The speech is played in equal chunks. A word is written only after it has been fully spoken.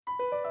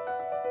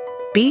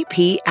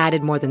BP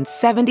added more than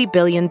 $70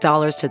 billion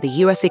to the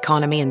U.S.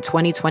 economy in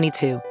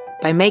 2022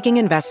 by making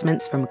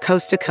investments from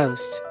coast to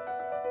coast.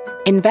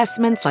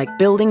 Investments like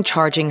building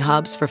charging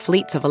hubs for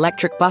fleets of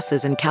electric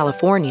buses in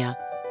California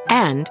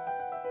and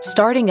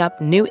starting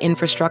up new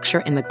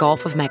infrastructure in the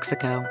Gulf of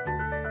Mexico.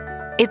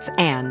 It's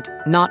and,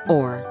 not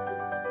or.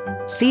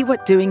 See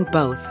what doing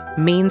both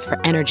means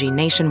for energy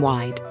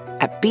nationwide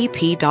at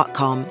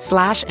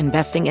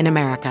bp.com/investing in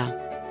America.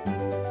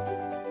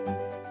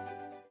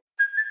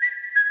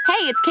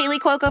 Hey, it's Kaylee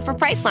Cuoco for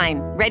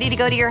Priceline. Ready to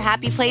go to your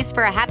happy place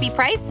for a happy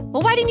price?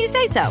 Well, why didn't you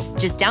say so?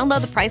 Just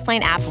download the Priceline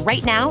app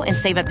right now and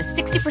save up to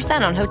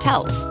 60% on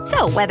hotels.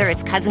 So whether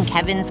it's Cousin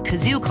Kevin's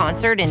Kazoo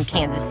Concert in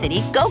Kansas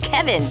City, go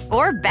Kevin,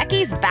 or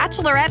Becky's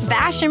Bachelorette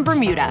Bash in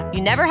Bermuda,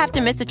 you never have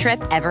to miss a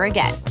trip ever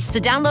again. So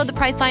download the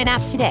Priceline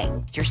app today.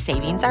 Your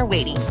savings are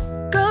waiting.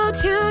 Go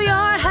to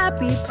your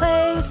happy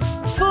place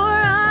for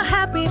a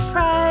happy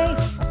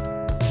price.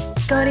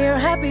 Go to your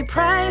happy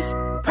price,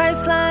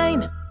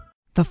 Priceline.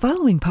 The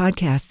following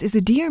podcast is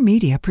a Dear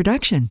Media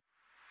production.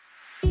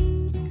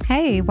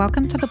 Hey,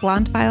 welcome to the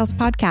Blonde Files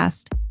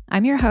podcast.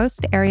 I'm your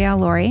host, Arielle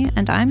Laurie,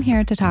 and I'm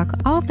here to talk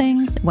all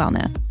things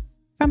wellness.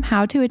 From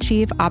how to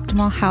achieve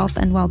optimal health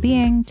and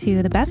well-being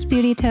to the best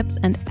beauty tips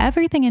and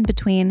everything in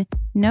between,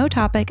 no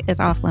topic is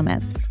off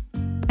limits.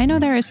 I know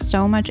there is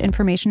so much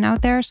information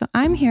out there, so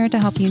I'm here to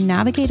help you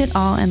navigate it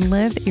all and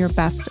live your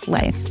best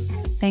life.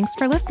 Thanks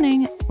for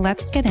listening.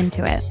 Let's get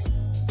into it.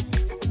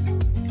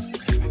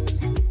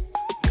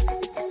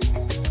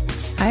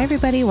 Hi,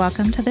 everybody.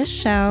 Welcome to this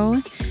show.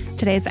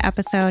 Today's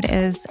episode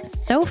is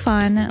so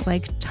fun,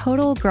 like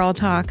total girl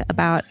talk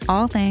about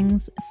all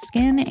things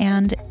skin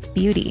and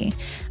beauty.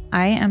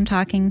 I am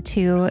talking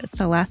to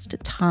Celeste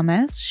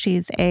Thomas.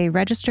 She's a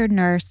registered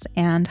nurse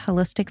and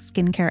holistic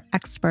skincare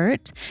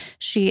expert.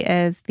 She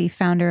is the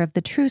founder of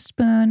the True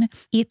Spoon,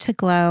 Eat to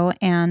Glow,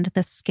 and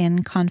the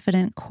Skin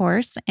Confident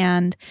course.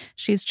 And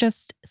she's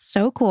just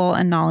so cool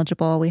and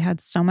knowledgeable. We had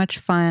so much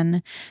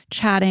fun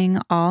chatting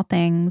all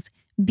things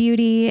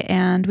beauty,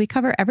 and we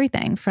cover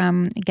everything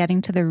from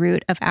getting to the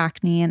root of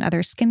acne and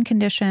other skin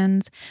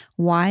conditions,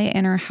 why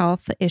inner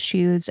health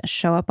issues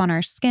show up on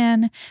our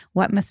skin,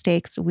 what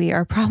mistakes we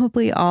are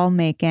probably all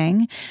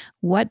making,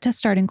 what to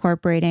start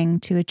incorporating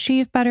to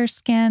achieve better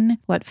skin,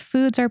 what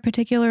foods are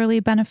particularly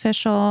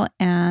beneficial,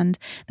 and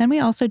then we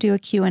also do a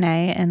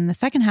Q&A in the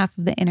second half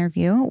of the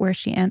interview where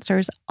she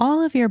answers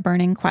all of your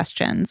burning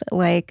questions,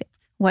 like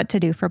what to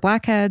do for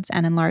blackheads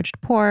and enlarged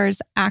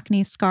pores,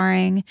 acne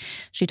scarring.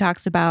 She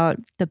talks about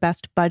the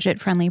best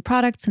budget-friendly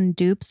products and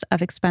dupes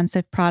of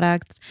expensive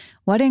products,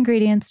 what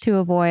ingredients to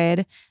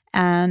avoid,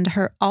 and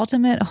her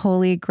ultimate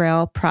holy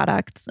grail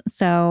products.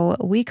 So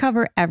we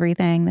cover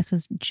everything. This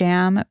is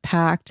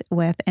jam-packed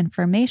with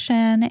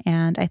information,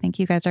 and I think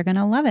you guys are going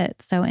to love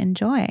it. So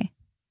enjoy.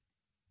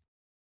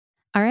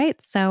 All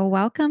right. So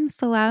welcome,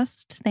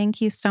 Celeste. Thank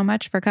you so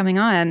much for coming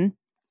on.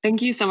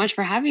 Thank you so much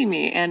for having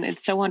me. And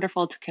it's so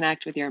wonderful to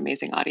connect with your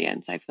amazing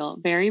audience. I feel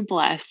very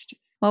blessed.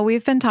 Well,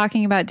 we've been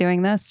talking about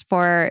doing this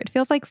for, it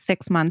feels like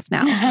 6 months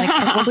now,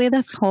 like probably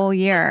this whole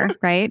year,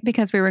 right?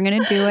 Because we were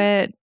going to do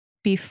it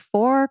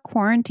before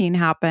quarantine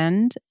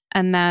happened,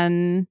 and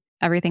then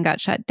everything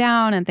got shut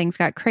down and things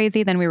got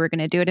crazy. Then we were going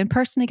to do it in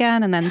person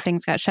again, and then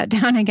things got shut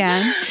down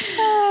again.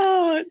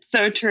 Oh, it's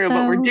so true,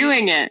 but we're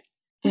doing it.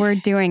 We're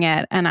doing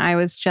it. And I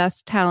was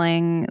just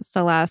telling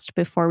Celeste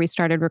before we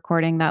started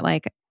recording that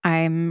like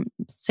I'm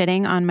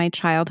sitting on my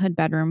childhood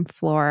bedroom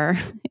floor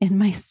in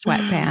my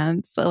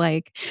sweatpants,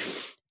 like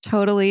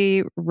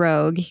totally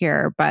rogue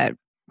here, but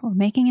we're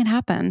making it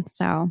happen.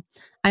 So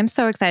I'm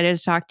so excited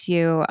to talk to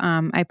you.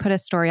 I put a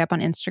story up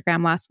on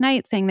Instagram last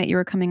night saying that you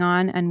were coming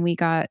on, and we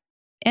got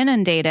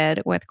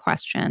inundated with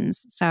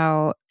questions.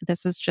 So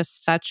this is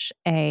just such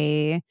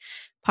a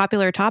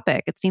popular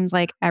topic. It seems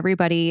like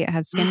everybody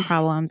has skin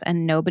problems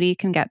and nobody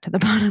can get to the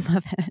bottom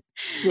of it.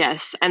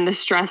 Yes. And the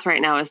stress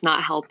right now is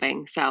not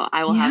helping. So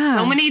I will have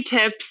so many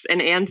tips and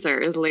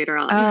answers later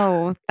on.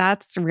 Oh,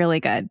 that's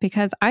really good.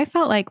 Because I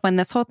felt like when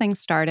this whole thing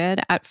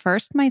started, at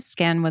first my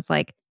skin was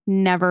like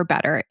never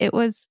better. It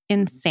was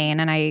insane.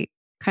 And I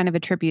kind of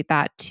attribute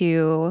that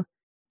to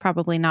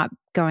probably not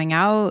going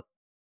out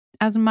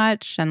as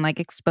much and like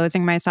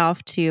exposing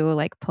myself to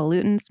like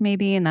pollutants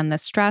maybe. And then the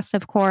stress,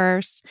 of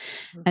course.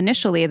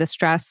 Initially, the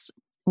stress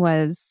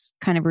was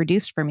kind of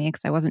reduced for me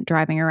because I wasn't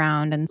driving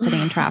around and sitting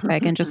in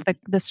traffic and just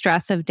the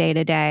stress of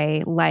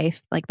day-to-day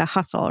life, like the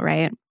hustle,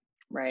 right?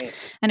 Right.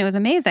 And it was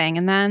amazing.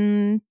 And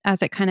then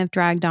as it kind of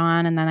dragged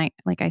on, and then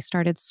I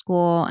started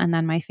school, and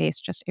then my face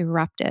just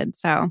erupted.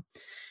 So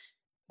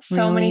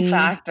many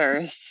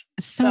factors.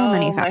 So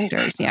many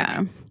factors.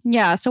 Yeah.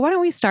 Yeah. So why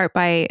don't we start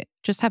by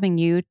just having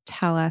you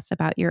tell us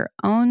about your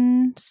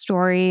own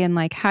story and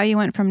like how you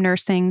went from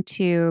nursing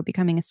to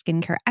becoming a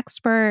skincare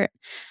expert.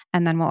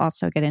 And then we'll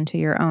also get into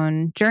your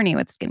own journey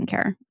with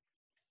skincare.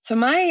 So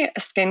my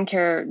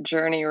skincare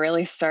journey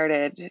really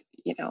started,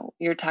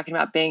 you're talking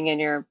about being in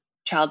your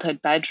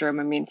childhood bedroom.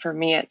 I mean, for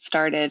me, it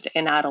started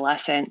in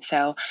adolescence.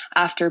 So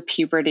after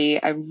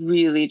puberty, I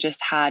really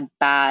just had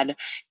bad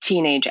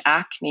teenage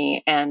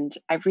acne, and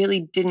I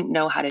really didn't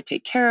know how to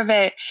take care of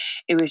it.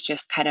 It was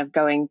just kind of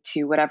going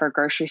to whatever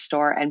grocery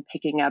store and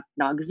picking up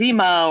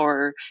Noxzema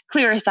or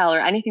Clearasil or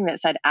anything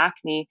that said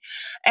acne.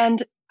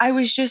 And I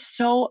was just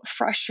so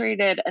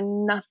frustrated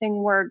and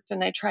nothing worked.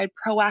 And I tried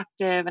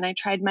Proactive and I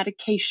tried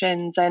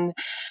medications, and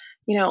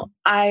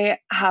I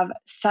have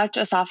such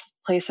a soft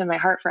place in my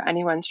heart for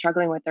anyone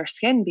struggling with their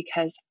skin,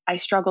 because I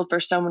struggled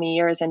for so many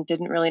years and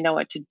didn't really know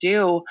what to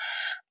do.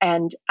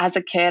 And as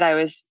a kid, I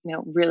was,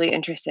 really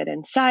interested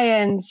in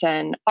science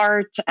and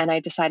art, and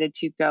I decided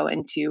to go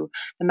into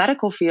the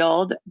medical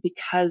field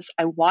because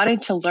I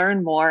wanted to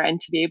learn more and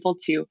to be able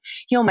to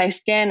heal my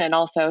skin. And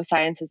also,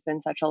 science has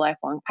been such a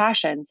lifelong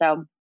passion.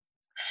 So,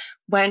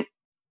 went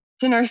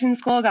to nursing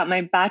school, got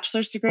my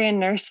bachelor's degree in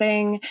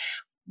nursing,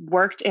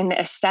 worked in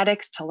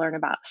aesthetics to learn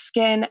about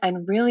skin,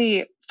 and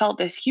really felt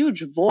this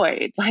huge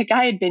void. Like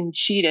I had been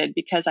cheated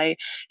because I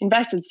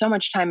invested so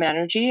much time and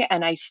energy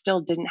and I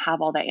still didn't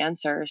have all the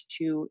answers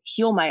to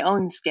heal my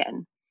own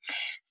skin.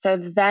 So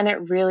then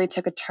it really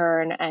took a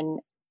turn, and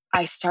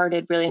I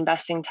started really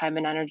investing time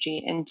and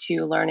energy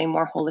into learning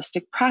more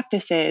holistic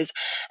practices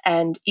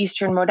and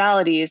Eastern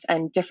modalities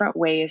and different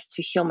ways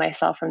to heal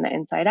myself from the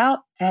inside out.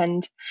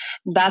 And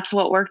that's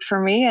what worked for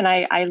me. And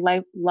I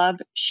love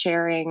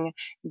sharing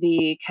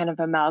the kind of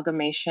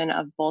amalgamation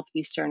of both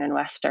Eastern and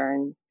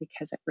Western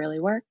because it really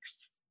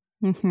works.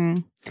 Mm-hmm.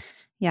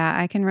 Yeah,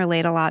 I can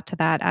relate a lot to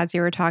that. As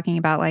you were talking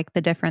about like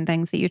the different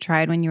things that you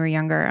tried when you were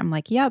younger, I'm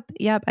like, yep,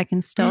 I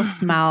can still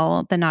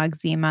smell the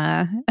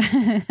Noxzema.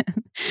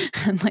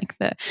 And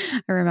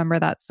I remember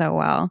that so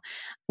well.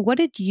 What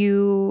did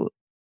you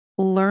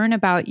learn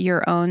about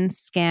your own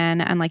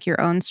skin and like your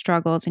own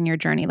struggles in your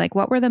journey? Like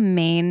what were the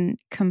main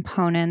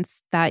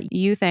components that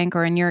you think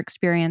or in your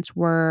experience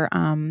were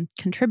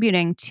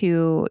contributing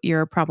to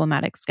your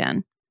problematic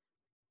skin?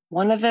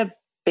 One of the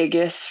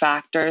biggest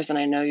factors, and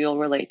I know you'll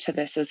relate to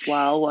this as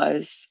well,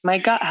 was my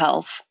gut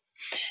health.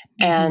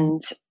 Mm-hmm.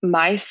 And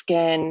my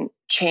skin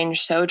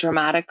changed so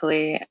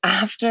dramatically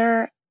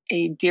after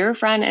a dear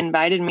friend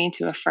invited me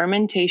to a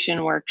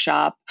fermentation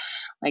workshop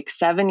like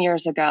 7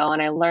 years ago,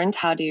 and I learned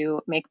how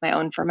to make my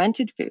own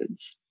fermented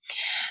foods.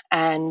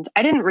 And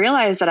I didn't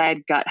realize that I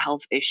had gut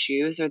health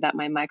issues or that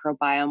my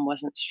microbiome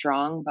wasn't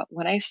strong. But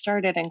when I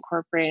started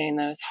incorporating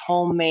those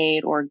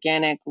homemade,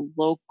 organic,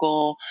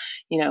 local,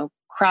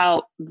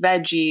 kraut,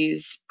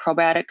 veggies,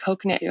 probiotic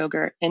coconut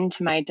yogurt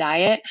into my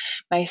diet,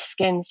 my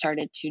skin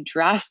started to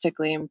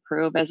drastically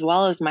improve, as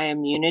well as my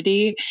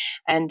immunity.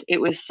 And it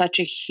was such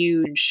a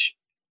huge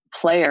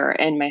player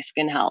in my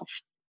skin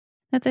health.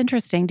 That's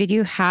interesting. Did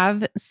you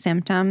have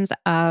symptoms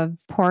of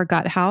poor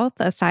gut health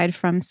aside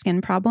from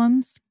skin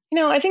problems?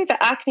 I think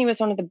the acne was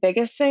one of the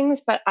biggest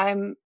things, but I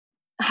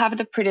have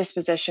the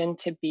predisposition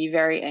to be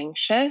very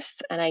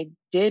anxious. And I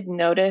did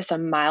notice a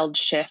mild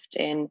shift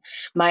in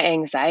my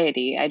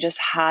anxiety. I just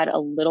had a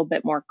little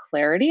bit more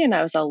clarity and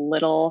I was a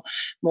little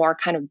more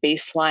kind of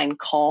baseline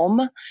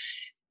calm.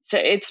 So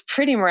it's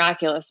pretty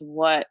miraculous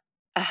what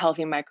a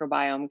healthy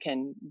microbiome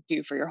can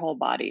do for your whole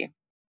body.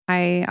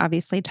 I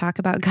obviously talk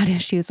about gut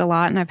issues a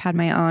lot and I've had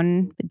my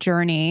own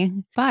journey,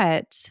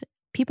 but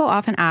people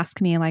often ask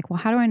me like, well,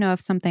 how do I know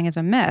if something is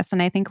amiss?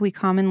 And I think we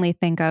commonly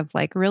think of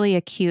like really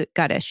acute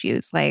gut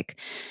issues like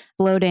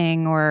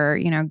bloating or,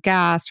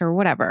 gas or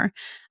whatever.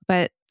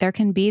 But there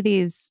can be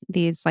these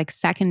like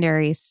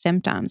secondary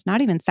symptoms,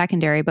 not even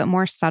secondary, but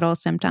more subtle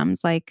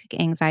symptoms like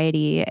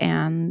anxiety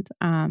and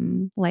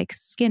like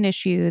skin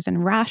issues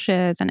and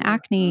rashes and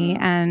acne,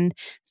 and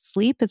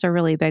sleep is a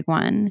really big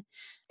one.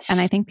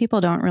 And I think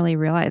people don't really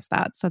realize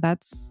that. So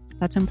that's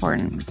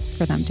important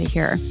for them to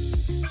hear.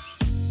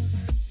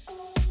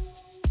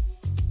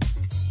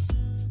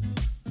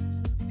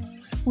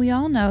 We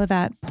all know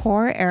that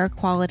poor air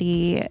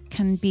quality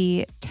can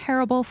be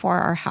terrible for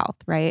our health,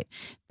 right?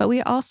 But we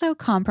also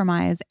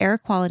compromise air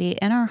quality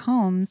in our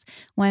homes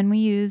when we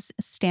use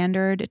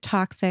standard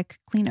toxic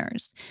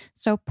cleaners.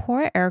 So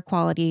poor air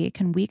quality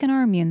can weaken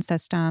our immune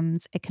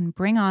systems. It can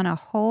bring on a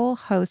whole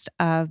host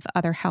of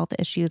other health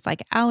issues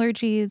like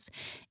allergies,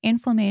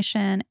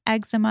 inflammation,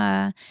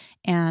 eczema,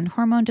 and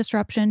hormone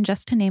disruption,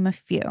 just to name a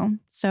few.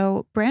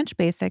 So Branch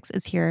Basics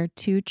is here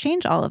to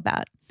change all of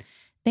that.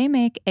 They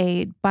make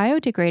a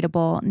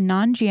biodegradable,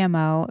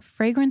 non-GMO,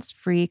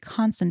 fragrance-free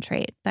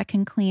concentrate that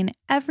can clean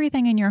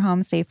everything in your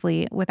home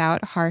safely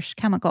without harsh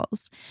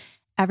chemicals.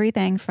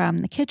 Everything from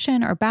the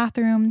kitchen or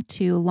bathroom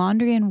to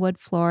laundry and wood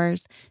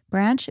floors,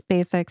 Branch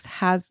Basics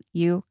has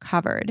you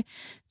covered.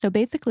 So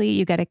basically,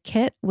 you get a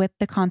kit with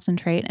the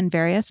concentrate in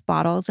various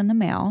bottles in the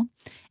mail,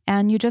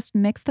 and you just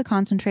mix the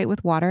concentrate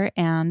with water,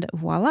 and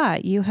voila,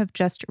 you have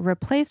just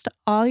replaced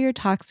all your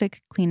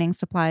toxic cleaning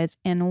supplies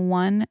in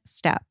one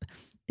step.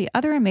 The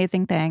other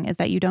amazing thing is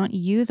that you don't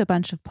use a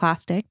bunch of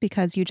plastic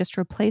because you just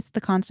replace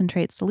the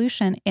concentrate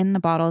solution in the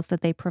bottles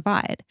that they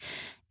provide.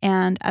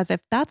 And as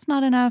if that's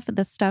not enough,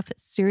 this stuff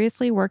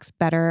seriously works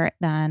better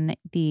than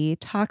the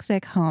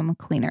toxic home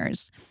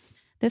cleaners.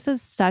 This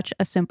is such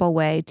a simple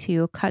way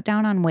to cut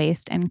down on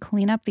waste and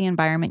clean up the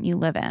environment you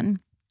live in.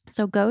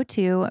 So go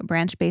to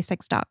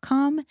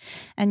branchbasics.com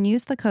and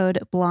use the code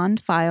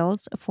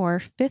BLONDEFILES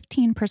for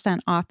 15%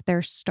 off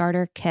their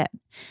starter kit.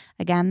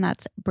 Again,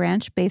 that's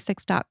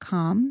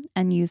branchbasics.com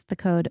and use the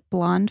code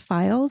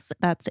BLONDEFILES,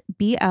 that's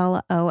BLONDEFILES,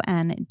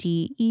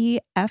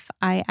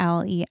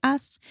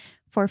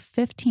 for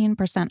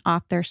 15%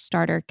 off their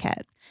starter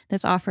kit.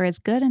 This offer is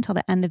good until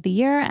the end of the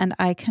year, and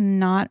I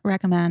cannot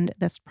recommend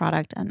this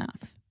product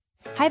enough.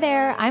 Hi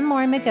there, I'm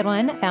Lauren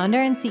McGoodwin, founder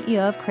and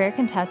CEO of Career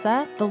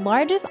Contessa, the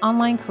largest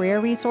online career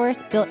resource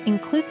built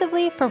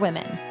inclusively for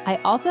women. I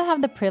also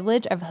have the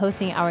privilege of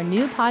hosting our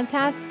new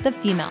podcast, The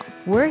Females.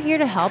 We're here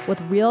to help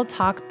with real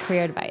talk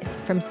career advice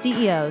from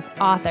CEOs,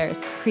 authors,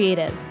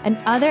 creatives, and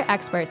other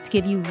experts to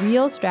give you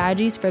real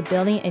strategies for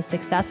building a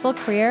successful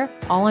career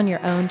all on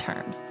your own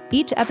terms.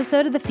 Each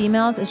episode of The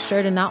Females is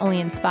sure to not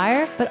only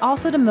inspire, but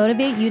also to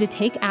motivate you to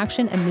take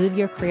action and move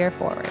your career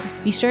forward.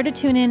 Be sure to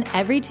tune in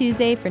every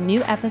Tuesday for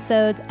new episodes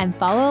and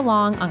follow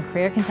along on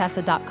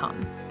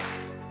careercontessa.com.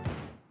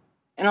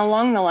 And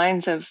along the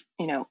lines of,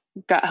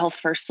 gut health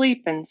for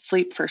sleep and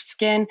sleep for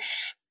skin,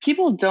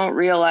 people don't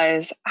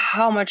realize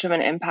how much of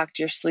an impact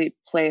your sleep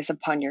plays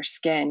upon your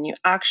skin. You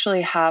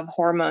actually have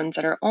hormones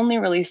that are only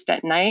released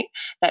at night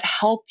that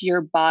help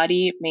your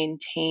body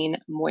maintain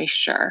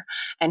moisture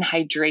and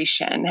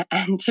hydration.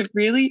 And to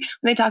really,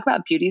 when they talk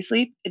about beauty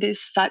sleep, it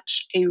is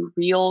such a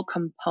real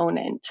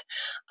component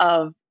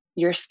of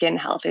your skin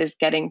health is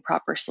getting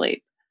proper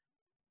sleep.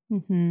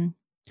 Mm-hmm.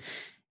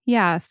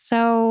 Yeah.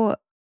 So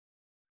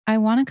I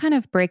want to kind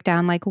of break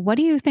down, what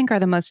do you think are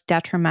the most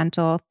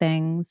detrimental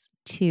things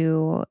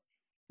to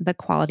the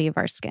quality of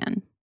our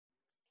skin?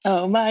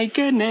 Oh my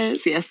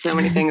goodness. Yes, so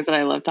many things that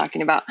I love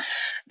talking about.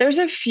 There's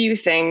a few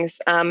things.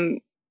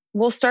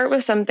 We'll start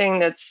with something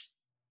that's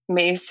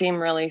may seem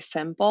really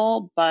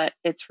simple, but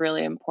it's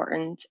really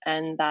important,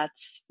 and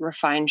that's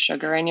refined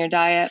sugar in your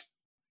diet.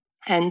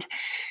 And,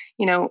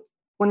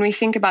 when we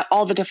think about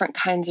all the different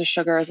kinds of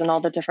sugars and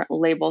all the different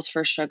labels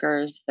for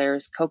sugars,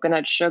 there's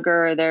coconut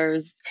sugar,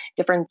 there's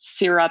different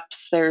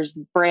syrups, there's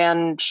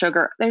brand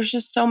sugar. There's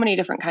just so many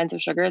different kinds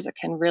of sugars that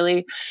can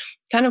really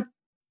kind of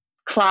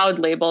cloud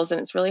labels, and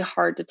it's really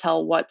hard to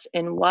tell what's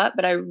in what.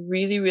 But I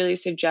really, really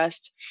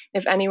suggest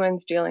if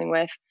anyone's dealing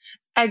with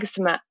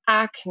eczema,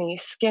 acne,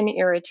 skin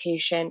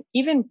irritation,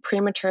 even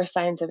premature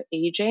signs of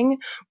aging,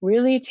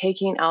 really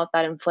taking out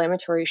that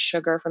inflammatory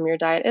sugar from your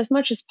diet as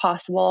much as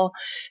possible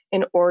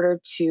in order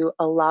to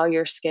allow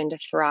your skin to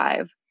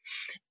thrive.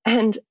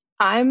 And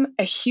I'm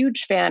a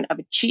huge fan of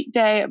a cheat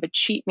day, of a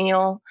cheat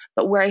meal,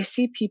 but where I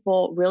see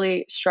people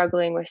really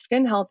struggling with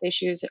skin health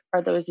issues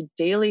are those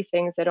daily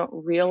things they don't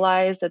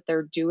realize that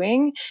they're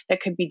doing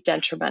that could be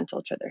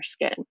detrimental to their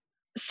skin.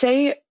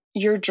 Say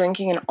you're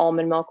drinking an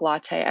almond milk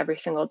latte every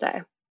single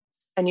day,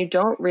 and you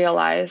don't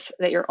realize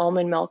that your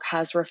almond milk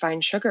has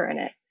refined sugar in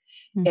it.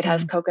 Mm-hmm. It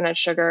has coconut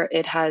sugar.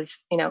 It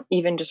has,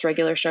 even just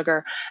regular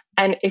sugar.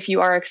 And if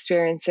you are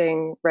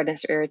experiencing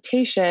redness or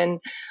irritation,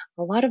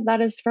 a lot of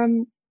that is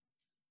from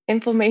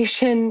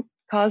inflammation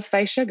caused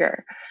by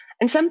sugar.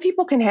 And some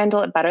people can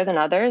handle it better than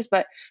others,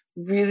 but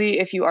really,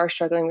 if you are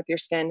struggling with your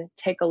skin,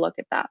 take a look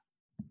at that.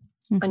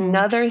 Mm-hmm.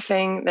 Another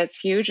thing that's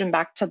huge, and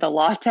back to the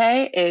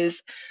latte,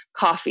 is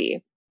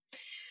coffee.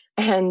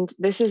 And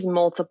this is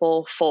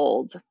multiple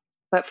fold.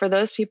 But for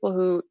those people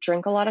who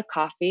drink a lot of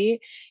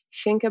coffee,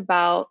 think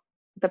about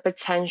the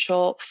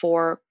potential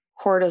for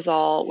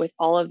cortisol with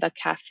all of the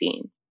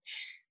caffeine.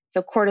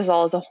 So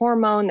cortisol is a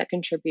hormone that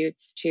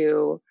contributes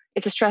to,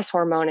 it's a stress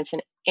hormone, it's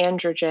an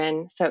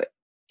androgen. So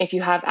if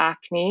you have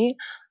acne,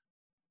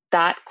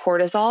 that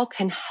cortisol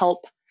can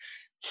help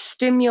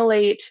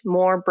stimulate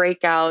more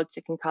breakouts.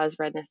 It can cause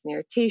redness and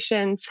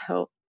irritation.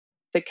 So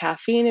the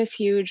caffeine is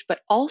huge,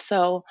 but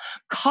also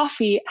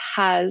coffee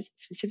has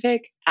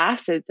specific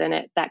acids in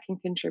it that can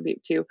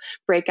contribute to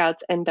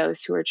breakouts in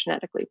those who are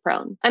genetically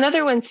prone.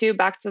 Another one too,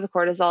 back to the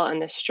cortisol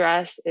and the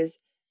stress, is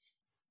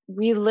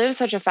we live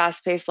such a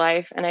fast-paced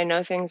life, and I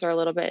know things are a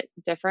little bit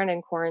different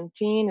in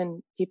quarantine,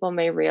 and people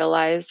may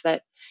realize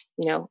that,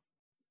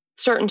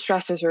 certain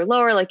stressors are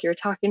lower, like you're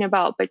talking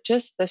about, but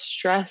just the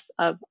stress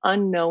of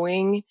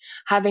unknowing,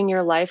 having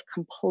your life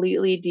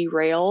completely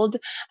derailed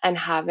and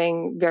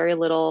having very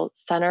little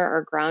center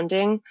or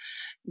grounding,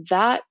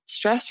 that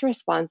stress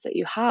response that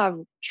you have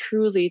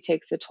truly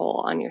takes a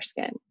toll on your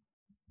skin.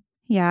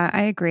 Yeah,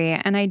 I agree.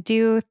 And I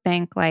do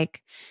think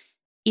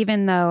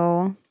even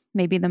though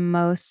maybe the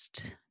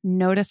most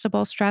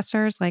noticeable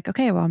stressors,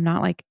 I'm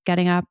not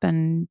getting up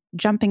and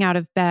jumping out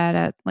of bed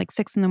at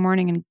 6 a.m.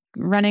 and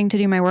running to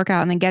do my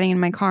workout and then getting in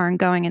my car and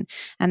going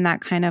and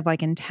that kind of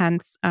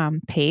intense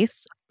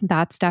pace,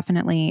 that's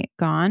definitely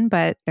gone.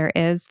 But there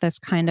is this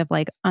kind of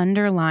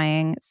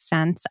underlying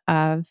sense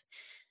of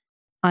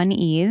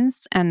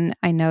unease. And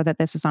I know that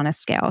this is on a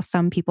scale.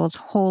 Some people's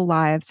whole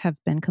lives have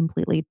been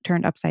completely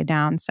turned upside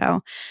down.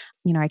 So,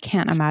 I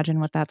can't imagine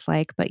what that's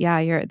like. But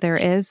yeah, there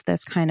is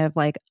this kind of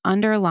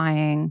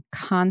underlying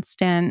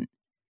constant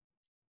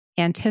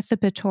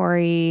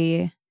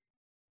anticipatory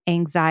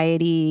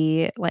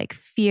anxiety, like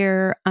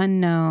fear,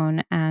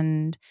 unknown.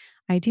 And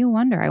I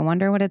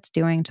wonder what it's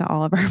doing to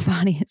all of our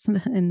bodies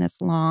in this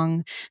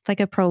it's like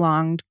a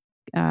prolonged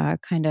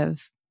kind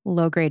of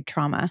low-grade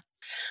trauma.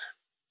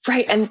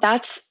 Right. And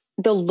that's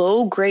the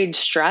low grade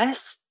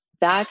stress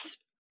that's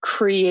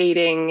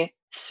creating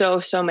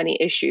so many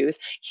issues.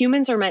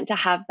 Humans are meant to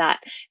have that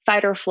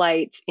fight or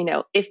flight,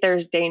 if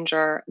there's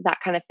danger, that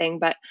kind of thing.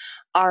 But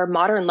our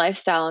modern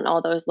lifestyle and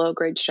all those low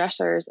grade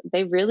stressors,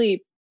 they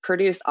really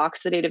produce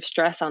oxidative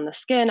stress on the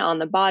skin, on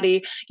the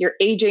body. You're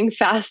aging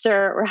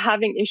faster, or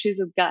having issues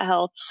with gut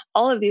health,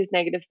 all of these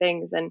negative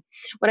things. And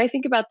when I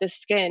think about the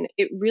skin,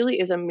 it really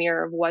is a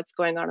mirror of what's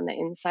going on the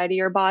inside of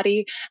your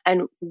body.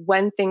 And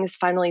when things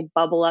finally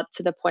bubble up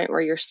to the point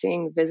where you're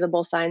seeing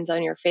visible signs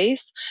on your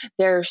face,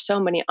 there are so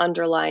many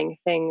underlying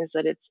things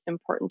that it's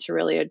important to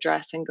really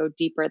address and go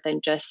deeper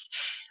than just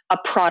a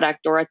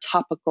product or a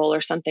topical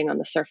or something on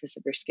the surface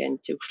of your skin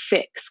to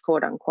fix,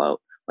 quote unquote,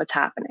 what's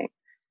happening.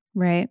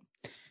 Right.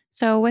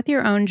 So with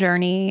your own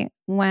journey,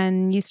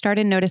 when you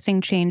started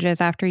noticing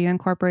changes after you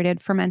incorporated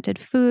fermented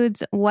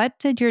foods, what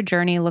did your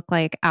journey look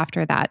like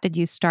after that? Did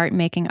you start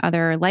making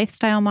other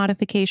lifestyle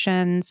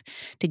modifications?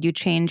 Did you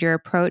change your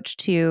approach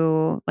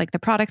to like the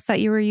products that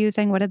you were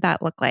using? What did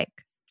that look like?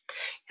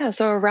 Yeah,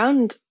 so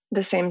around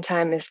the same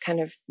time as kind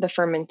of the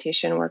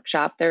fermentation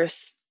workshop,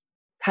 there's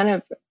kind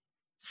of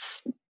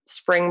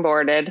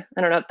springboarded,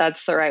 I don't know if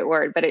that's the right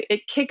word, but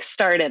it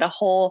kickstarted a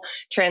whole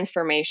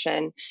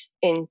transformation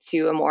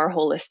into a more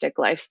holistic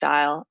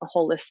lifestyle, a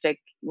holistic,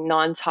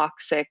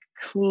 non-toxic,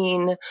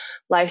 clean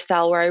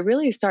lifestyle, where I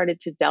really started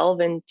to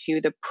delve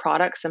into the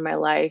products in my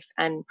life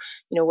and,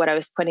 what I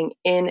was putting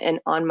in and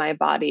on my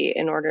body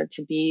in order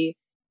to be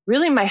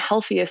really my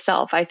healthiest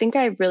self. I think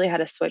I really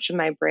had a switch in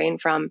my brain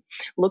from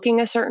looking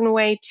a certain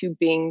way to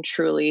being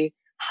truly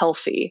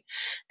healthy.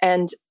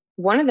 And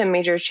one of the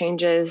major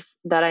changes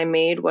that I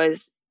made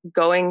was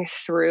going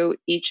through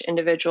each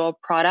individual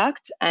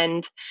product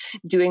and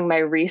doing my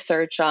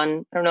research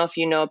on, I don't know if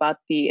you know about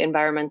the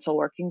Environmental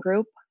Working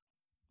Group.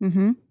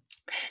 Mm-hmm.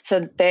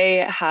 So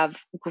they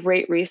have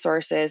great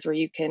resources where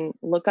you can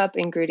look up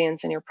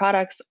ingredients in your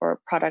products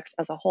or products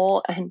as a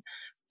whole and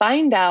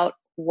find out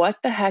what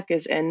the heck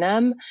is in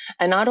them.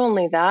 And not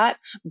only that,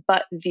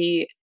 but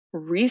the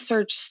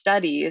research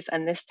studies,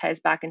 and this ties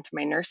back into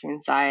my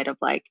nursing side of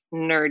like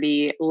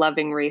nerdy,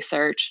 loving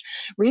research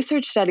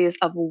studies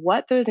of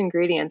what those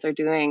ingredients are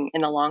doing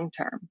in the long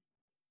term.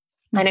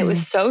 Mm-hmm. And it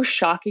was so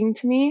shocking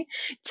to me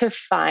to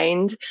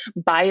find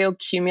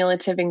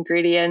bioaccumulative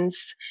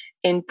ingredients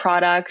in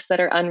products that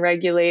are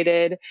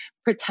unregulated,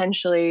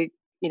 potentially,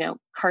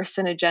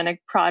 carcinogenic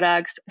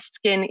products,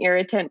 skin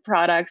irritant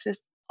products,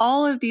 just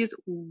all of these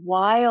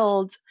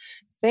wild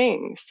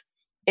things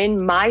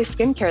in my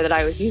skincare that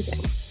I was using.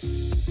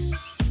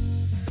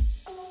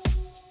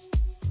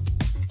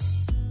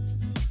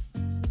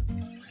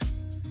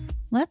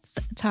 Let's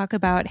talk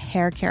about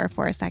hair care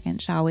for a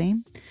second, shall we?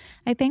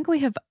 I think we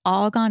have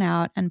all gone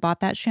out and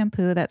bought that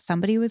shampoo that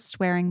somebody was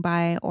swearing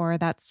by or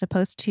that's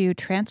supposed to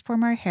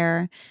transform our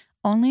hair,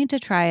 only to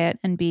try it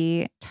and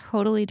be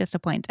totally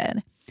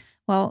disappointed.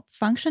 Well,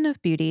 Function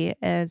of Beauty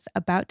is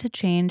about to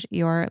change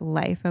your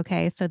life,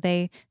 okay? So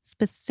they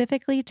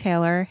specifically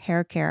tailor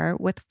hair care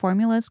with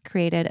formulas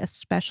created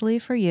especially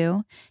for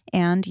you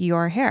and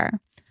your hair.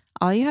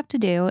 All you have to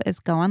do is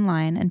go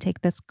online and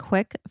take this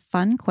quick,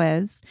 fun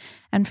quiz.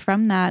 And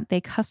from that, they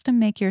custom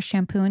make your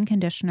shampoo and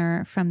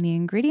conditioner from the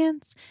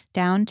ingredients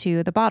down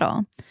to the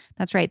bottle.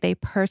 That's right. They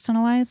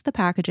personalize the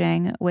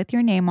packaging with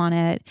your name on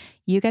it.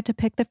 You get to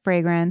pick the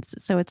fragrance,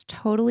 so it's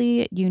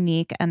totally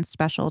unique and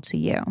special to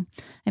you.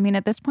 I mean,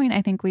 at this point,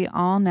 I think we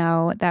all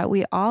know that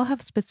we all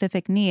have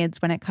specific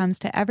needs when it comes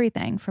to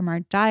everything from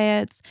our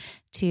diets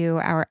to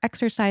our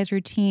exercise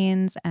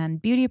routines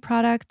and beauty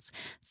products.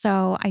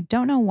 So I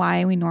don't know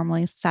why we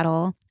normally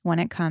settle when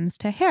it comes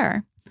to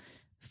hair.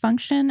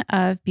 Function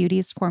of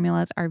Beauty's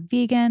formulas are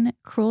vegan,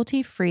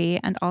 cruelty-free,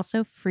 and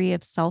also free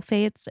of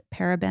sulfates,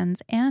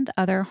 parabens, and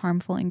other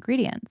harmful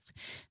ingredients.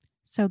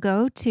 So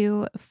go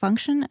to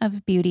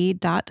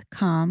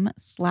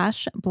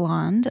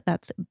functionofbeauty.com/blonde,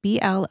 that's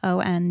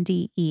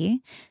BLONDE,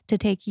 to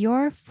take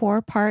your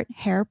 4-part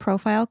hair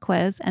profile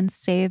quiz and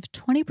save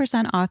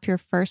 20% off your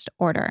first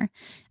order.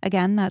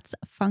 Again, that's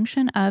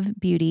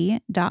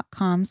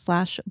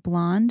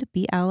functionofbeauty.com/blonde,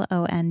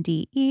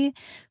 BLONDE,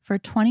 for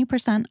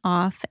 20%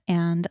 off,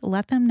 and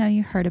let them know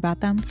you heard about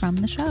them from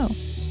the show.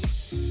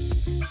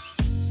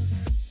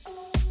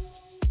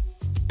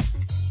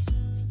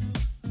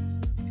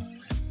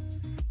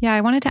 Yeah,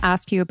 I wanted to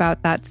ask you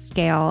about that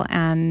scale,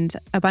 and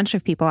a bunch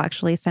of people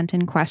actually sent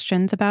in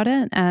questions about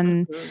it.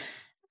 And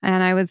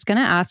I was going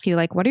to ask you,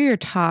 what are your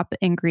top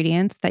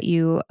ingredients that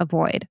you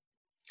avoid?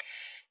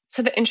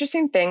 So the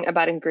interesting thing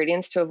about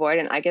ingredients to avoid,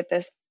 and I get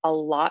this a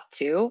lot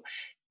too,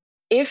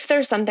 if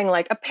there's something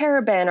like a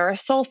paraben or a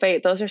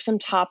sulfate, those are some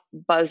top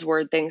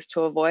buzzword things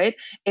to avoid.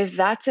 If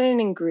that's in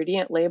an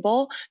ingredient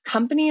label,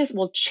 companies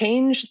will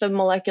change the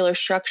molecular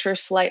structure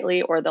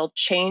slightly, or they'll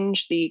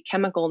change the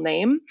chemical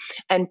name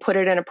and put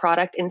it in a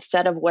product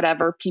instead of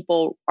whatever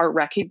people are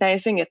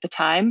recognizing at the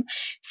time.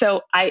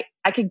 So I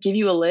could give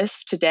you a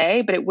list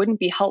today, but it wouldn't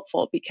be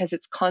helpful because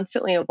it's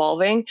constantly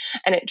evolving,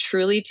 and it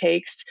truly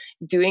takes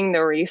doing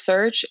the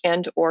research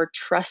and or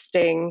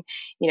trusting,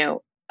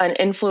 an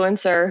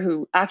influencer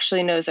who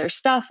actually knows their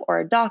stuff,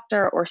 or a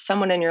doctor or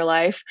someone in your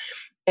life,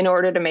 in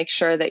order to make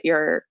sure that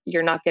you're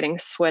not getting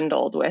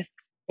swindled with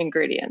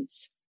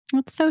ingredients.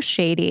 That's so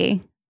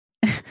shady.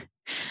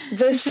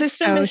 The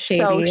system is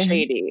so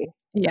shady.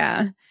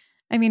 Yeah.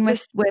 I mean,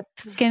 with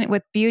skin,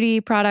 with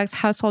beauty products,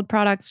 household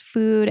products,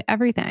 food,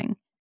 everything.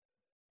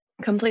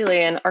 Completely.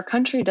 And our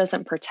country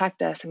doesn't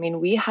protect us. I mean,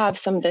 we have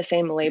some of the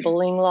same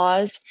labeling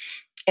laws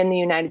in the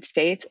United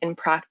States in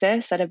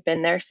practice that have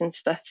been there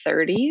since the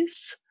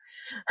 30s.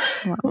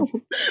 Wow.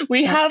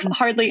 We have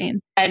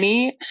hardly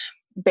any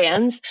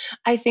bans.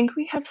 I think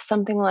we have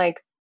something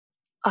like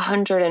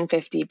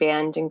 150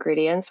 banned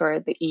ingredients, where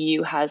the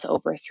EU has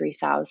over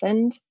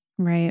 3,000.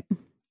 Right.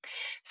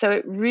 So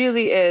it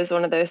really is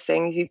one of those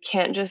things. You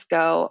can't just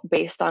go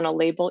based on a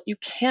label. You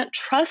can't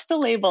trust a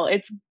label.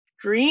 It's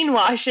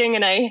greenwashing.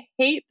 And I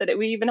hate that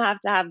we even have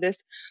to have this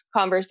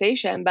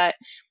conversation, but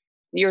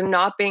you're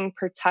not being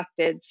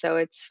protected. So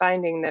it's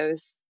finding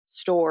those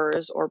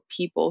stores or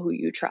people who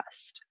you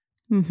trust.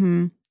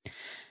 Mm-hmm.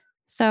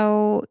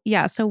 So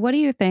what do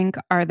you think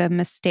are the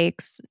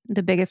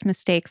biggest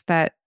mistakes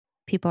that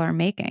people are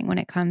making when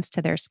it comes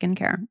to their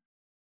skincare?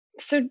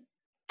 So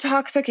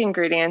toxic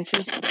ingredients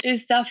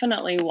is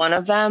definitely one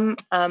of them.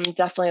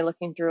 Definitely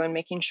looking through and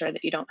making sure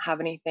that you don't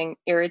have anything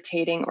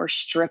irritating or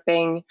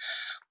stripping.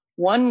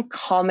 One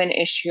common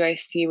issue I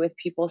see with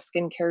people's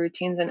skincare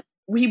routines, and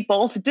we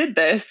both did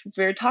this as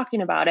we were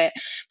talking about it,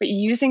 but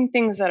using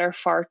things that are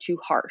far too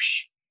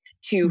harsh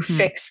to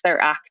fix their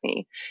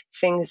acne,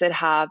 things that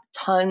have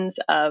tons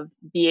of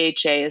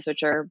BHAs,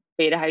 which are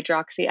beta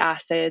hydroxy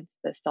acids,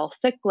 the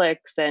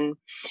salicylics, and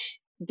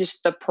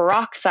just the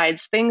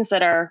peroxides, things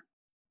that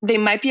they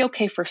might be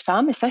okay for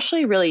some,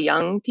 especially really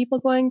young people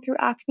going through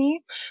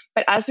acne.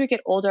 But as we get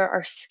older,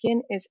 our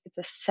skin it's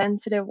a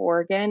sensitive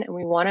organ, and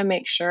we want to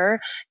make sure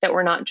that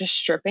we're not just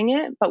stripping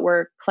it, but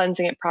we're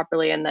cleansing it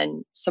properly and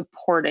then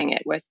supporting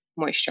it with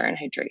moisture and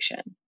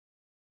hydration.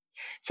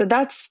 So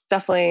that's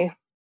definitely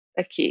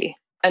a key.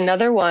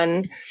 Another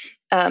one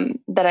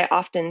that I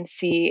often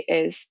see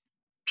is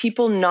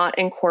people not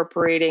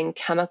incorporating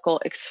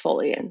chemical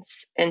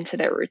exfoliants into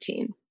their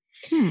routine.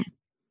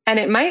 And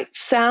it might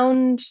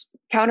sound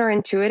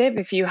counterintuitive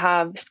if you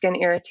have skin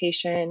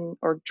irritation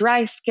or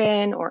dry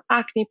skin or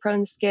acne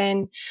prone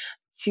skin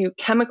to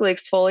chemically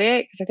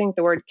exfoliate, because I think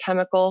the word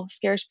chemical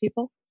scares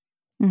people.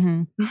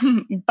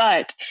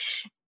 But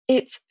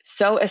it's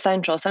so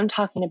essential. So I'm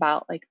talking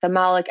about like the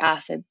malic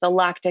acids, the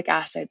lactic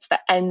acids, the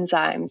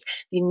enzymes,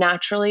 the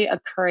naturally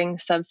occurring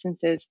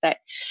substances that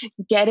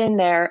get in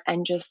there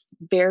and just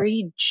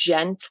very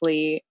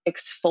gently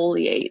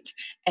exfoliate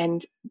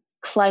and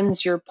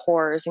cleanse your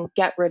pores and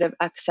get rid of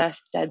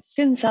excess dead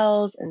skin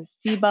cells and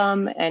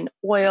sebum and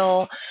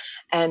oil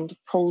and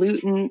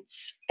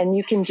pollutants. And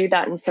you can do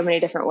that in so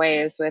many different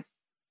ways with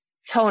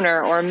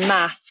toner or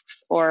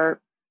masks, or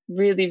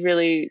really,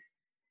 really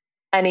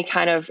any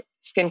kind of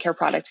skincare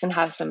product can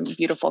have some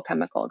beautiful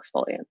chemical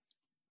exfoliants.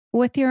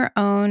 With your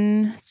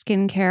own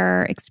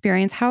skincare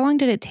experience, how long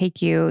did it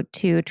take you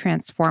to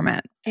transform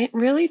it? It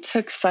really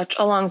took such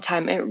a long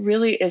time. It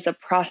really is a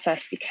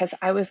process, because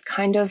I was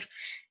kind of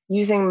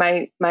using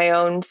my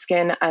own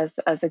skin as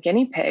a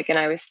guinea pig, and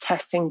I was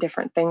testing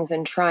different things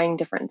and trying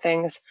different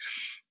things.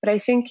 But I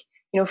think,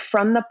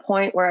 from the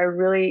point where I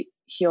really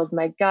healed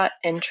my gut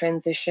and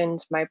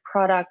transitioned my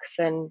products,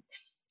 and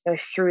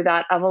through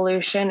that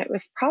evolution, it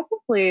was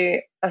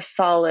probably a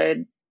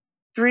solid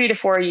 3 to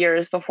 4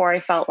 years before I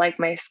felt like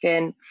my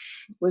skin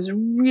was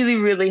really,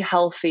 really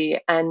healthy,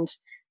 and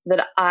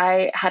that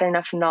I had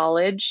enough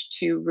knowledge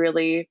to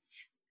really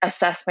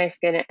assess my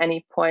skin at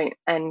any point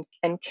and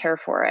care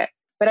for it.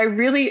 But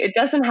it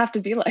doesn't have to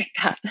be like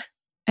that.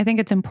 I think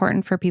it's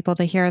important for people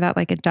to hear that,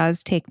 like, it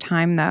does take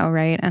time though,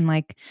 right? And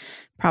like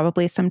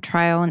probably some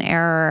trial and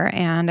error.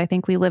 And I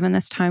think we live in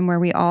this time where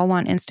we all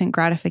want instant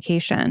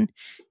gratification.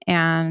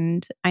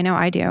 And I know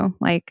I do.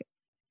 Like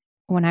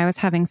when I was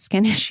having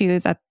skin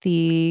issues at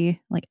the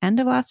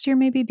end of last year,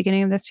 maybe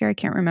beginning of this year, I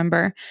can't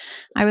remember.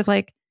 I was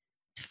like,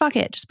 fuck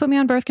it, just put me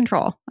on birth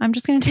control. I'm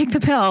just going to take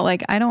the pill.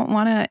 Like, I don't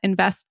want to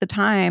invest the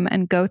time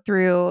and go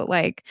through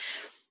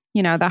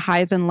the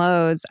highs and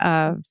lows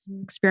of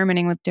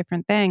experimenting with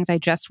different things. I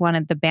just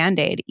wanted the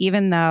Band-Aid,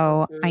 even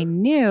though I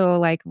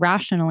knew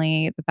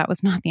rationally that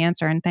was not the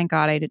answer. And thank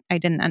God I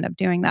didn't end up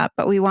doing that.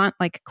 But we want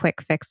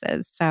quick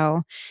fixes.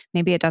 So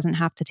maybe it doesn't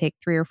have to take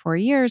 3 or 4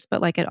 years,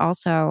 but it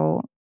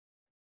also,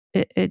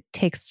 it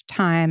takes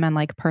time and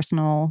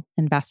personal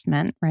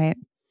investment, right?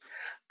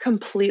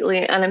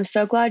 Completely. And I'm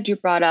so glad you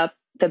brought up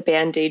the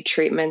Band-Aid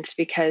treatments,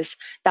 because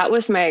that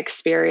was my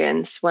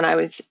experience when I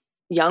was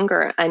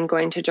younger and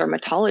going to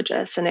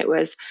dermatologists. And it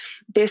was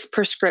this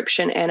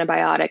prescription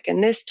antibiotic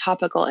and this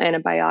topical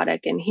antibiotic,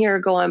 and here,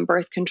 go on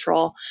birth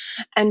control.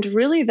 And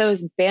really,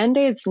 those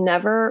Band-Aids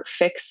never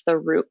fix the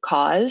root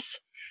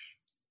cause.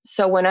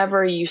 So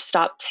whenever you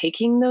stop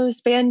taking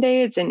those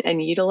Band-Aids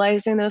and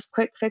utilizing those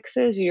quick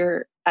fixes,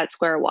 you're at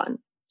square one.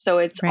 So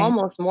it's Right.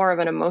 almost more of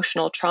an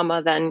emotional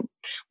trauma than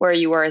where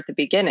you were at the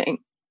beginning.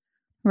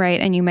 Right.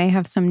 And you may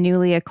have some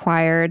newly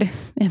acquired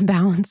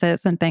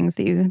imbalances and things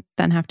that you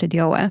then have to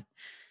deal with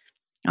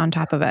on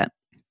top of it.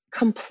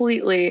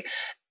 Completely.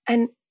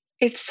 And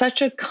it's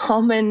such a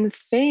common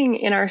thing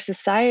in our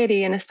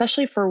society, and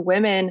especially for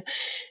women,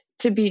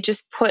 to be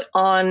just put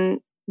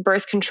on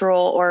birth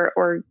control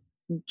or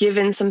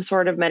given some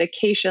sort of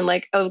medication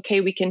like,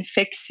 okay, we can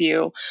fix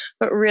you.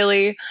 But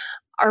really,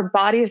 our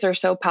bodies are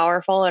so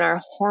powerful and our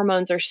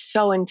hormones are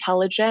so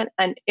intelligent.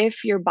 And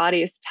if your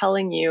body is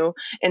telling you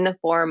in the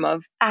form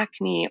of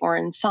acne or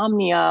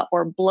insomnia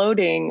or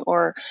bloating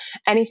or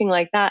anything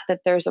like that, that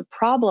there's a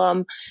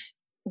problem,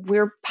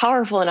 we're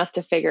powerful enough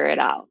to figure it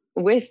out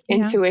with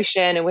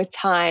intuition and with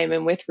time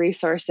and with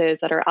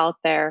resources that are out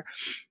there.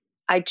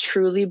 I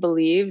truly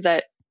believe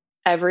that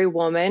every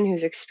woman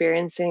who's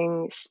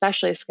experiencing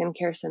especially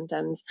skincare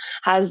symptoms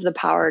has the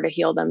power to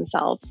heal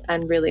themselves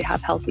and really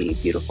have healthy,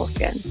 beautiful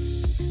skin.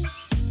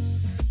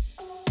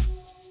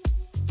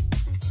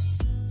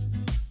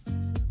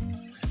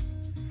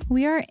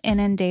 We are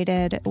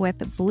inundated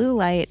with blue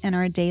light in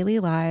our daily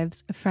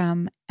lives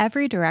from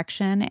every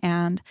direction,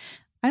 and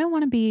I don't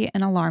want to be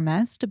an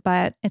alarmist,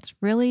 but it's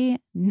really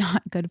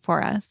not good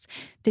for us.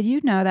 Did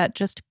you know that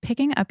just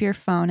picking up your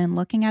phone and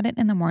looking at it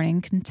in the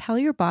morning can tell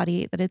your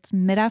body that it's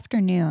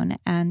mid-afternoon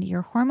and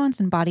your hormones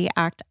and body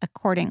act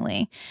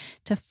accordingly?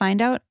 To find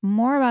out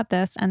more about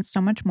this and so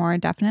much more,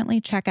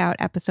 definitely check out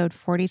episode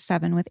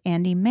 47 with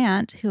Andy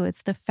Mant, who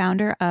is the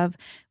founder of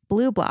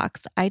Blue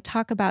Blocks. I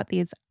talk about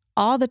these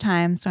all the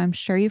time, so I'm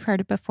sure you've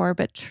heard it before,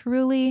 but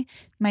truly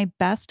my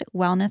best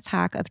wellness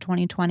hack of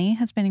 2020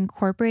 has been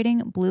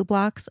incorporating Blue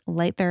Blocks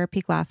light therapy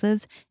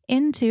glasses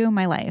into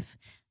my life.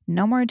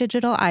 No more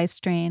digital eye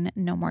strain,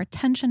 no more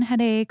tension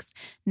headaches,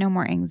 no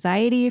more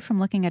anxiety from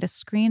looking at a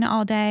screen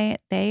all day.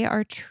 They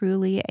are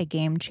truly a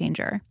game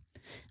changer.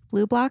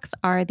 Blue Blocks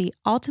are the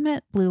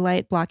ultimate blue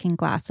light blocking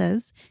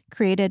glasses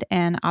created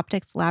in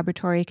optics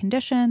laboratory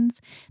conditions.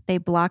 They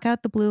block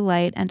out the blue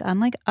light, and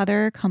unlike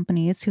other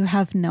companies who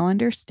have no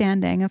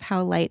understanding of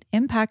how light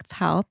impacts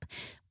health,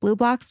 Blue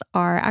Blocks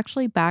are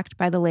actually backed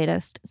by the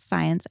latest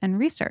science and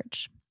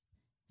research.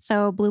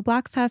 So Blue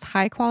Blocks has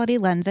high-quality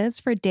lenses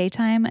for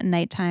daytime,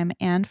 nighttime,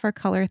 and for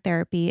color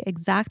therapy,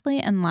 exactly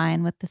in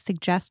line with the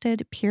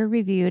suggested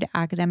peer-reviewed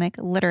academic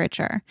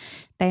literature.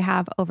 They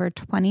have over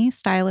 20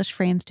 stylish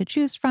frames to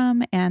choose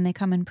from, and they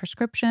come in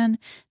prescription,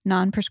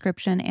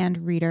 non-prescription,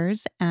 and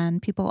readers.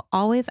 And people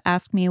always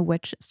ask me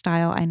which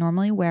style I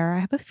normally wear. I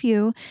have a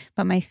few,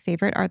 but my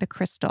favorite are the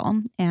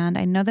crystal, and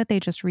I know that they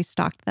just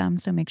restocked them,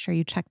 so make sure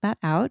you check that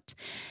out.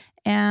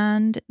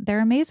 And they're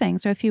amazing.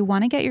 So if you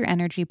want to get your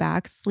energy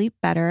back, sleep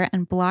better,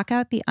 and block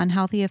out the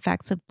unhealthy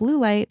effects of blue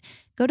light,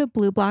 go to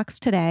Blue Blocks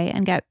today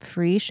and get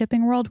free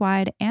shipping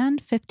worldwide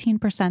and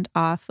 15%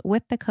 off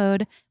with the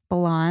code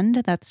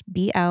BLONDE, that's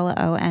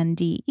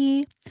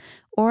BLONDE,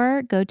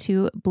 or go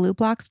to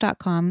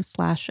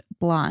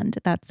blueblocks.com/blonde.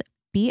 That's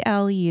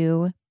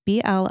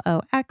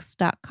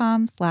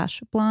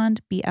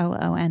BLUBLOX.com/blonde,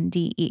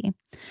 BLONDE.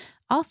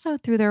 Also,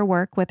 through their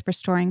work with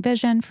restoring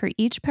vision, for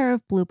each pair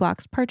of Blue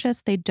Blocks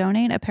purchased, they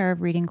donate a pair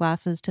of reading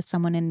glasses to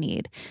someone in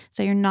need.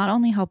 So you're not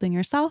only helping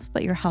yourself,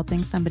 but you're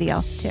helping somebody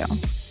else too.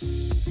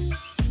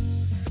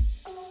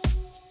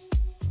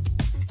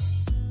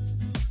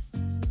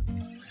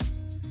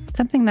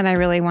 Something that I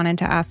really wanted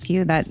to ask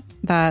you that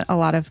a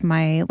lot of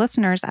my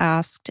listeners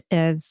asked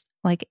is,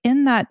 like,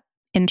 in that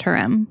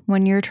interim,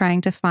 when you're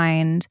trying to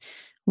find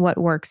what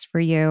works for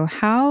you,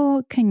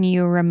 how can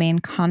you remain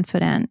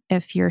confident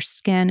if your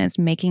skin is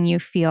making you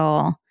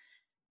feel,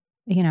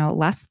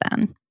 less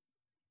than?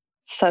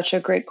 Such a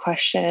great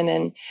question.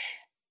 And,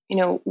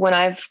 when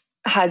I've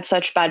had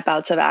such bad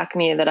bouts of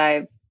acne that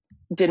I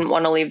didn't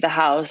want to leave the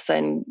house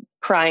and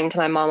crying to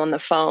my mom on the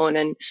phone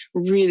and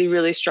really,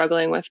 really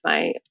struggling with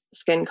my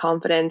skin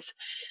confidence,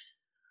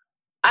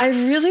 I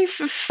really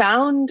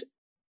found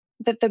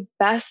that the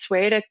best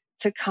way to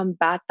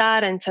combat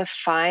that and to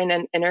find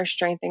an inner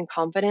strength and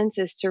confidence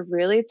is to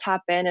really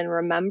tap in and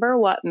remember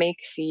what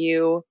makes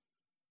you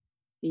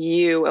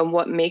you and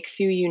what makes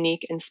you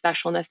unique and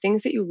special, and the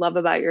things that you love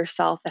about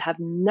yourself that have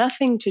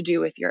nothing to do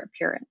with your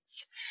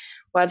appearance,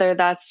 whether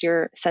that's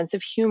your sense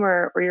of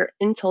humor or your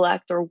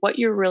intellect or what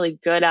you're really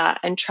good at,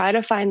 and try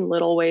to find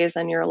little ways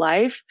in your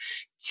life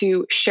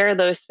to share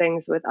those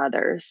things with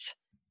others.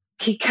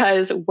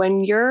 Because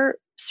when you're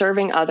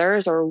serving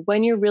others, or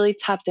when you're really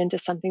tapped into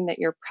something that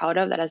you're proud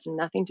of that has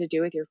nothing to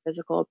do with your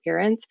physical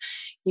appearance,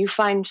 you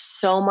find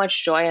so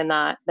much joy in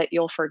that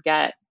you'll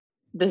forget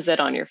the zit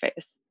on your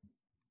face.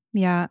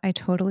 Yeah, I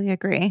totally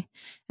agree.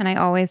 And I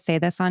always say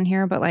this on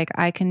here, but like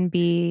I can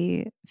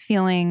be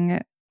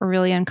feeling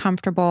really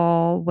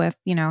uncomfortable with,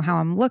 how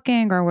I'm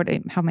looking or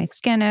how my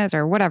skin is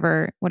or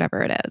whatever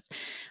it is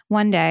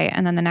one day.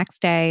 And then the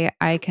next day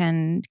I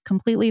can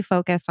completely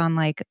focus on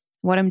like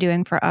what I'm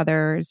doing for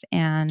others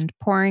and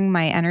pouring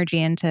my energy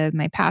into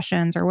my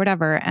passions or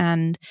whatever.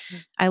 And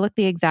I look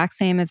the exact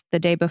same as the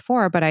day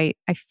before, but I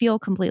feel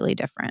completely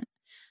different.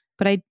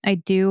 But I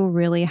do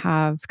really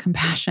have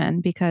compassion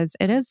because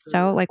it is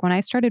so like when I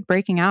started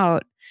breaking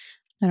out,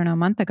 I don't know, a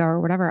month ago or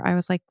whatever, I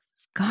was like,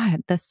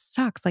 God, this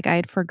sucks. Like I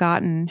had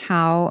forgotten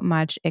how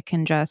much it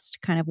can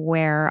just kind of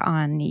wear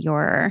on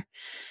your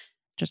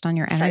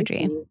energy.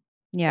 Psyche.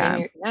 Yeah.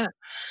 Yeah.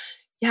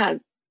 Yeah.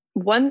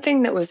 One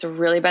thing that was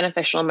really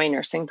beneficial in my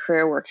nursing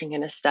career working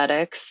in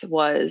aesthetics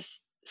was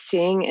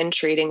seeing and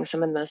treating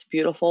some of the most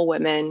beautiful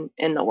women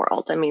in the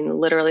world. I mean,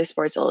 literally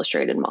Sports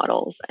Illustrated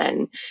models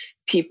and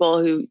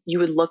people who you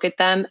would look at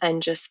them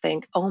and just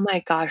think, oh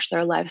my gosh,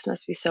 their lives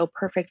must be so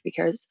perfect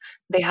because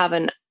they have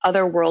an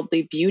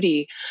otherworldly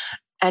beauty.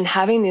 And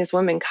having these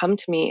women come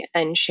to me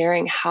and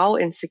sharing how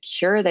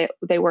insecure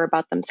they were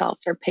about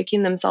themselves or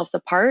picking themselves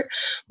apart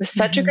was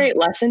such a great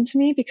lesson to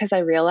me because I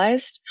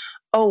realized,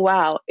 oh,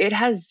 wow, it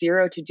has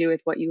zero to do with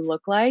what you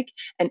look like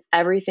and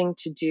everything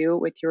to do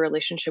with your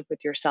relationship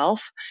with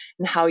yourself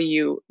and how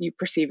you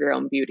perceive your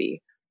own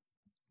beauty.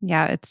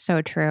 Yeah, it's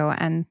so true.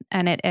 And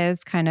it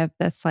is kind of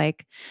this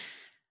like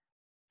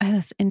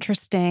this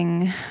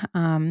interesting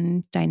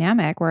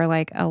dynamic where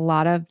like a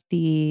lot of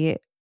the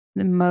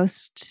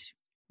most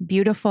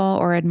beautiful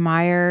or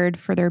admired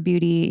for their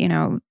beauty,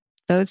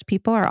 those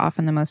people are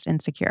often the most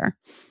insecure.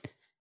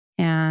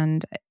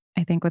 And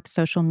I think with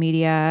social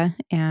media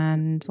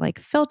and like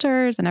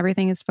filters and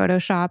everything is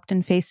photoshopped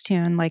and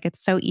Facetune, like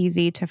it's so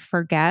easy to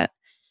forget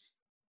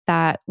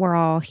that we're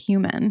all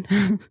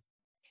human.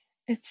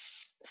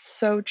 It's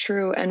so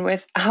true. And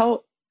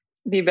without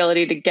the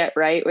ability to get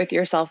right with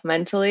yourself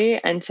mentally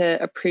and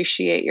to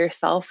appreciate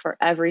yourself for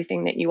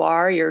everything that you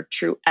are, your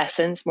true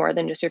essence, more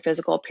than just your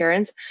physical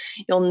appearance,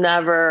 you'll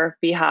never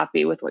be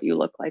happy with what you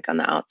look like on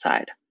the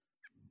outside.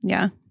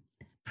 Yeah.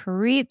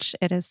 Preach.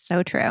 It is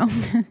so true.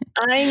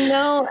 I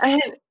know.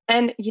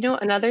 And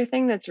another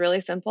thing that's really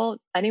simple,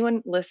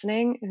 anyone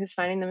listening who's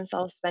finding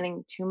themselves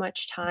spending too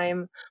much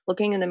time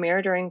looking in the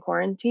mirror during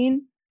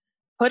quarantine,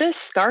 put a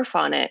scarf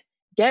on it.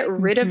 Get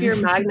rid of your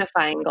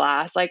magnifying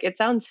glass. Like it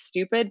sounds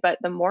stupid, but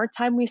the more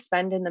time we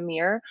spend in the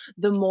mirror,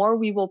 the more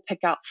we will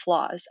pick out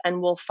flaws and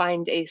we'll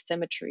find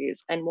asymmetries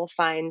and we'll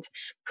find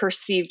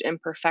perceived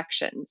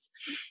imperfections.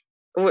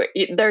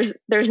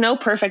 There's no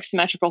perfect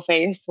symmetrical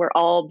face. We're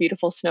all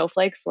beautiful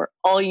snowflakes. We're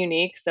all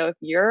unique. So if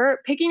you're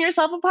picking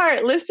yourself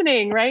apart,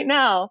 listening right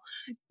now,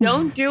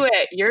 don't do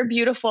it. You're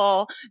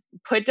beautiful.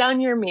 Put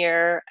down your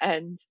mirror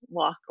and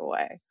walk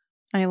away.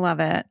 I love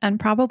it. And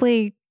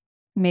probably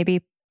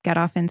maybe get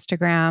off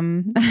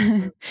Instagram.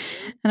 And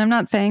I'm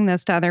not saying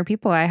this to other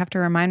people. I have to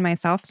remind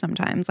myself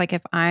sometimes, like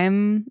if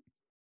I'm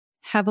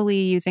heavily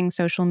using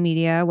social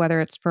media,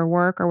 whether it's for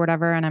work or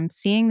whatever, and I'm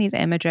seeing these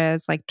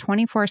images like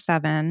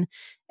 24/7,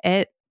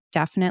 it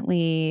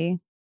definitely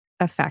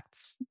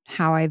affects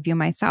how I view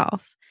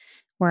myself.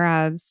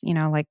 Whereas,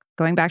 like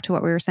going back to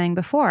what we were saying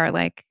before,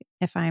 like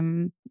if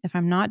I'm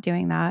not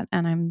doing that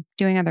and I'm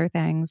doing other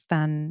things,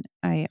 then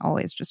I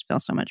always just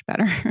feel so much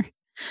better.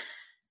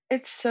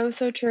 It's so,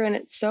 so true. And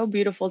it's so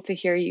beautiful to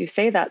hear you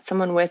say that.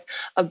 Someone with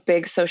a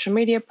big social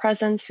media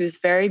presence who's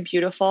very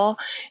beautiful,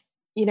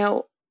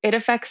 it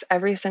affects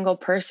every single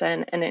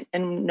person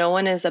and no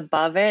one is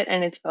above it.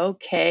 And it's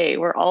okay.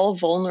 We're all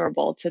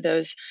vulnerable to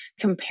those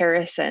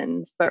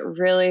comparisons, but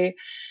really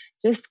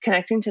just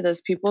connecting to those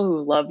people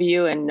who love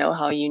you and know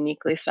how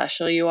uniquely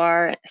special you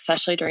are,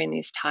 especially during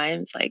these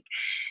times, like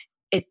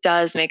it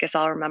does make us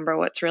all remember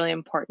what's really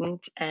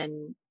important,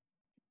 and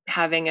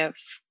having a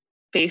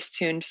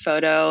face-tuned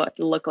photo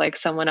look like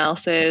someone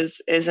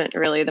else's isn't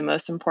really the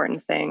most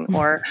important thing,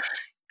 or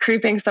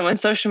creeping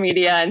someone's social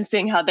media and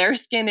seeing how their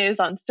skin is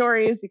on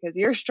stories because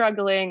you're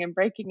struggling and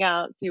breaking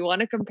out. So you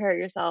want to compare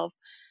yourself.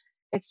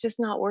 It's just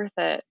not worth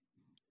it.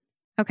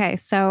 Okay.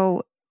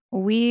 So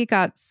we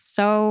got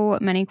so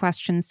many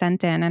questions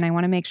sent in, and I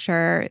want to make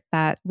sure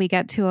that we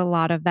get to a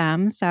lot of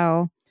them.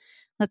 So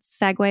let's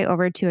segue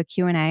over to a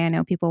Q&A. I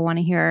know people want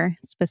to hear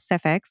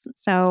specifics.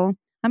 So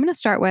I'm going to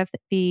start with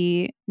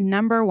the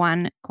number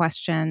one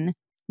question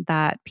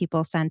that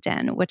people sent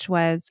in, which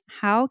was,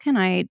 how can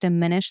I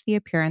diminish the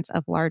appearance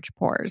of large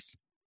pores?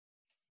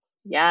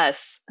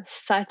 Yes,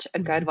 such a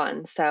good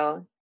one.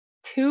 So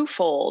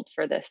twofold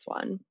for this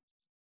one.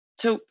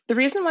 So the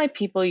reason why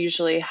people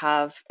usually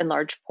have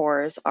enlarged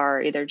pores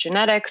are either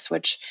genetics,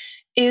 which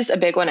is a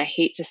big one. I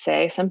hate to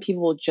say, some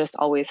people will just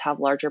always have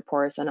larger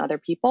pores than other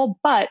people,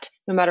 but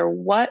no matter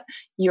what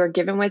you are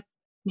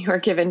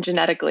given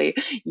genetically,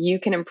 you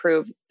can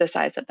improve the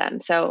size of them.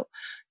 So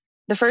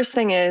the first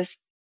thing is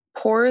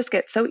pores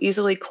get so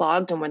easily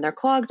clogged. And when they're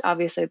clogged,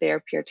 obviously they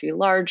appear to be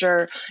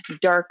larger,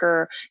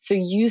 darker. So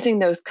using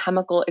those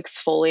chemical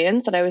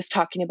exfoliants that I was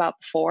talking about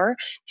before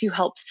to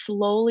help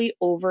slowly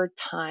over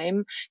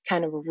time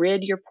kind of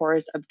rid your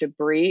pores of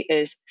debris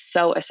is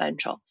so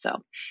essential.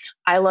 So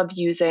I love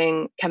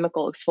using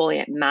chemical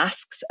exfoliant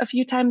masks a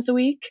few times a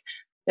week.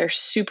 They're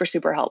super,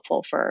 super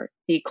helpful for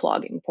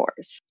declogging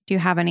pores. Do you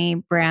have any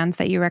brands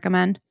that you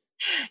recommend?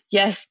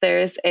 Yes,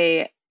 there's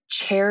a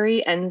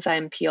cherry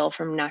enzyme peel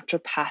from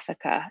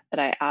Naturopathica that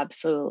I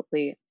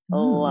absolutely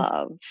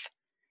love.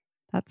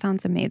 That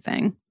sounds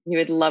amazing. You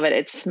would love it.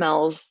 It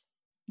smells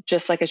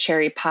just like a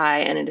cherry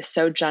pie and it is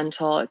so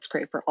gentle. It's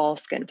great for all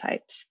skin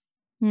types.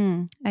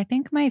 I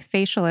think my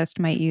facialist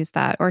might use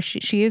that, or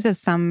she uses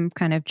some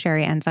kind of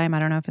cherry enzyme. I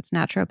don't know if it's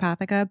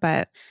Naturopathica,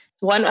 but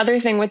one other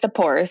thing with the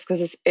pores,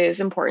 because this is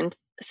important.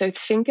 So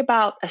think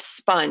about a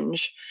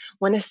sponge.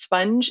 When a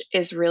sponge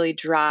is really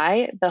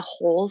dry, the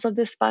holes of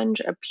the sponge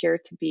appear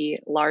to be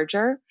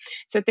larger.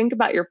 So think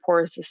about your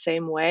pores the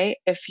same way.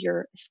 If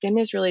your skin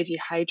is really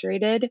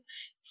dehydrated,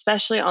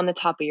 especially on the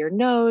top of your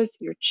nose,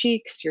 your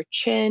cheeks, your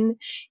chin,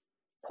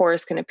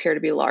 pores can appear to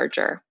be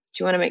larger.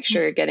 So you want to make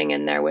sure you're getting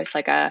in there with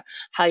like a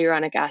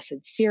hyaluronic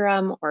acid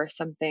serum or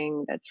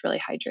something that's really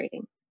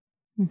hydrating.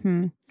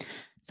 Mm-hmm.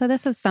 So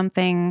this is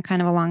something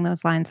kind of along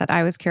those lines that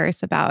I was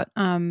curious about.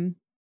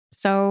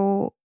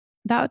 So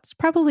that's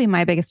probably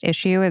my biggest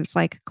issue is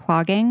like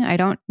clogging. I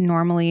don't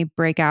normally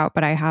break out,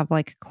 but I have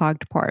like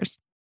clogged pores.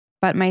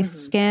 But my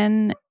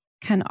skin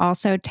can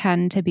also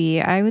tend to be,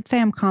 I would say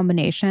I'm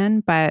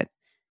combination, but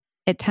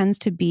it tends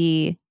to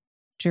be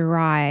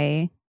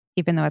dry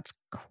even though it's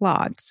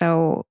clogged.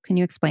 So can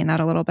you explain that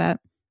a little bit?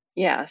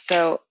 Yeah.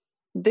 So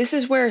this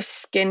is where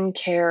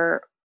skincare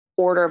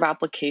order of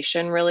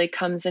application really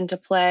comes into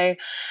play.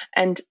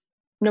 And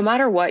no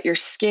matter what, your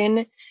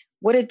skin,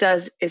 what it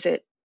does is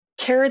it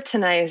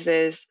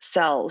keratinizes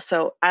cells.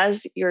 So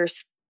as your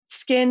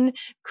skin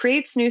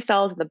creates new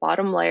cells at the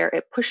bottom layer,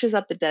 it pushes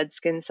up the dead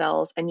skin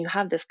cells, and you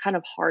have this kind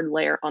of hard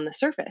layer on the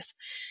surface.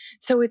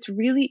 So it's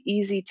really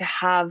easy to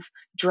have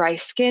dry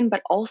skin,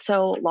 but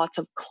also lots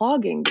of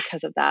clogging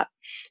because of that.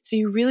 So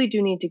you really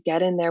do need to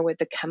get in there with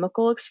the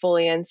chemical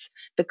exfoliants,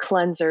 the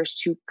cleansers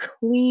to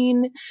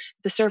clean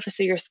the surface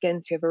of your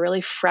skin so you have a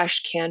really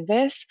fresh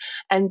canvas,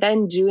 and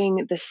then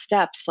doing the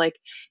steps like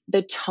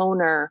the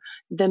toner,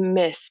 the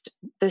mist,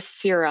 the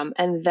serum,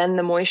 and then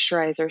the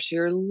moisturizer. So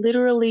you're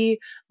literally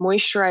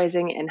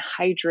moisturizing and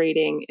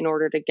hydrating in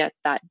order to get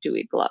that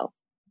dewy glow.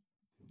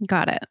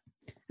 Got it.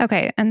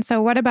 Okay. And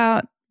so what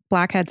about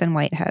blackheads and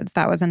whiteheads?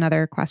 That was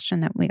another question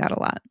that we got a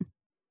lot.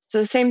 So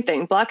the same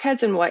thing,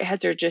 blackheads and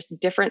whiteheads are just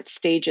different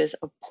stages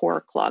of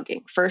pore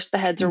clogging. First, the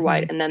heads are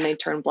white, and then they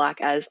turn black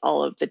as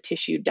all of the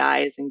tissue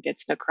dies and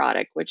gets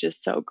necrotic, which is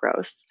so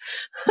gross.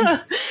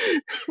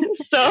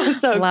 so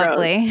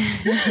Lovely.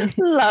 Gross.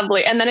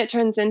 Lovely. And then it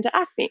turns into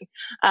acne.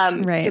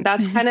 Right. So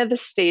that's kind of the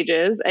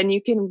stages. And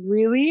you can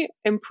really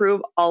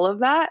improve all of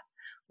that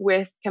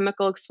with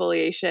chemical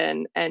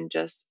exfoliation and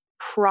just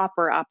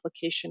proper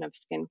application of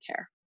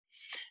skincare.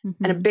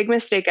 And a big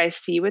mistake I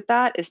see with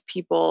that is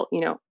people,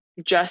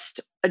 just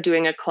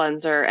doing a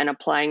cleanser and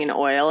applying an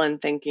oil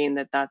and thinking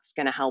that that's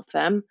going to help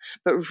them.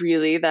 But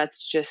really,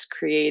 that's just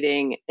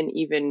creating an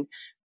even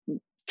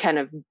kind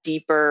of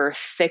deeper,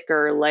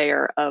 thicker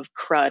layer of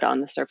crud on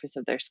the surface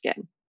of their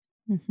skin.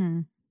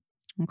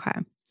 Okay.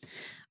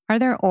 Are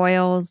there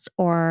oils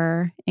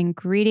or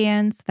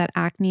ingredients that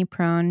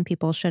acne-prone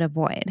people should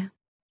avoid?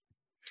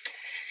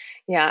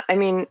 Yeah, I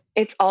mean,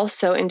 it's all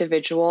so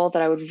individual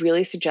that I would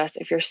really suggest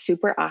if you're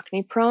super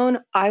acne prone,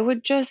 I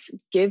would just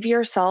give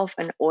yourself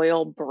an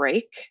oil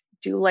break.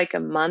 Do like a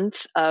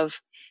month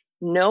of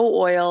no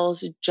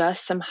oils,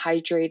 just some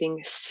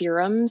hydrating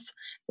serums.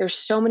 There's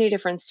so many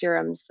different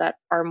serums that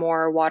are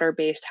more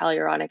water-based,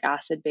 hyaluronic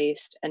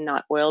acid-based, and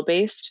not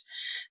oil-based.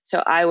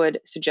 So I would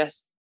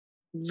suggest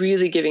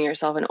really giving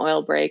yourself an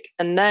oil break.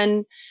 And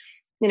then,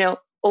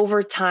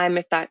 over time,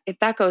 if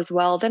that goes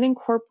well, then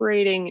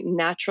incorporating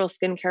natural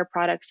skincare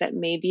products that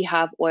maybe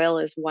have oil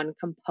as one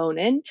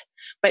component,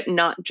 but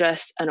not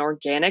just an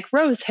organic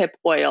rosehip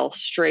oil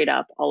straight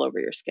up all over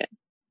your skin.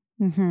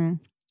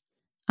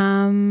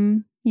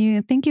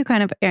 You think you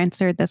kind of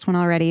answered this one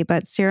already,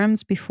 but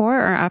serums before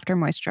or after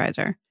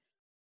moisturizer?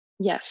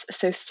 Yes.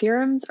 So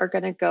serums are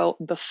going to go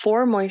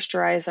before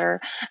moisturizer,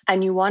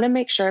 and you want to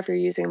make sure if you're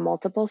using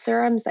multiple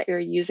serums that you're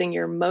using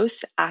your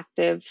most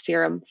active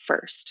serum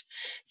first.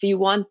 So you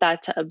want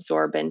that to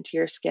absorb into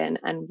your skin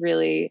and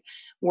really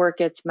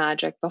work its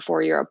magic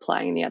before you're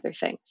applying the other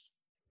things.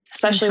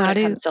 Especially when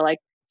it comes to like,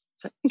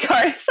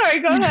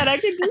 sorry, go ahead. I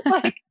can just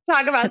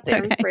talk about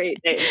serums for 8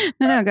 days.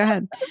 No, go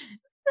ahead.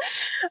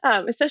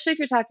 Especially if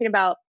you're talking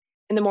about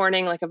in the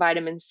morning, like a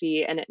vitamin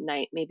C, and at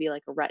night, maybe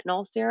like a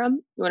retinol serum.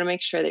 You want to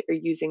make sure that you're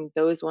using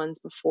those ones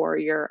before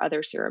your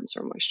other serums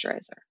or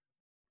moisturizer.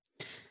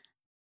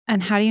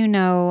 And how do you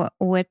know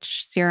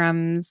which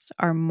serums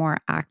are more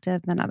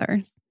active than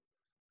others?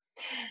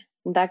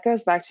 That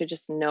goes back to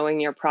just knowing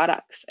your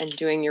products and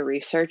doing your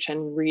research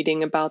and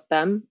reading about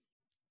them.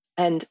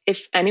 And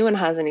if anyone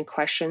has any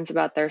questions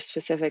about their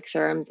specific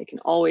serum, they can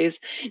always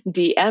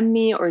DM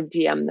me or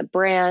DM the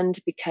brand,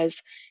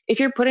 because if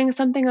you're putting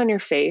something on your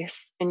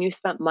face and you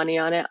spent money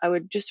on it, I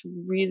would just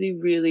really,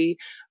 really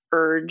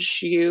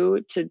urge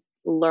you to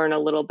learn a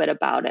little bit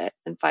about it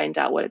and find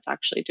out what it's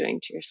actually doing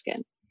to your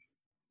skin.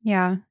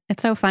 Yeah.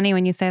 It's so funny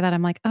when you say that.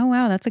 I'm like, oh,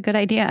 wow, that's a good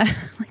idea.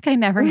 Like I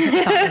never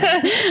even thought of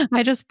it.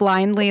 I just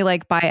blindly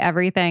like buy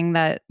everything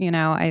that,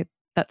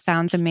 that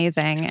sounds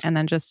amazing and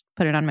then just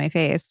put it on my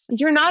face.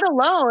 You're not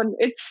alone.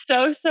 It's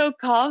so, so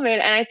common.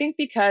 And I think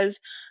because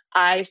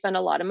I spend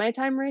a lot of my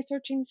time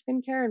researching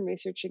skincare and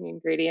researching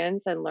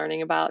ingredients and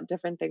learning about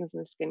different things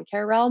in the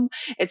skincare realm,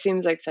 it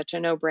seems like such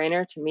a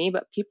no-brainer to me,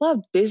 but people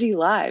have busy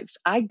lives.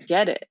 I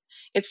get it.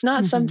 It's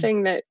not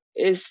something that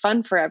is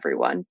fun for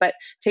everyone, but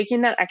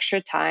taking that extra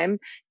time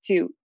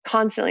to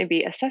constantly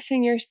be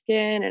assessing your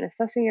skin and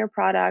assessing your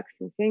products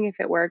and seeing if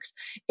it works,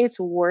 it's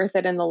worth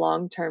it in the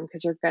long term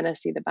because you're going to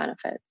see the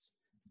benefits.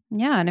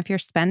 Yeah. And if you're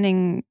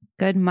spending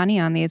good money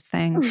on these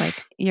things,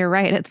 like you're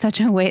right, it's such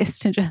a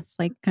waste to just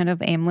like kind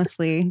of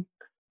aimlessly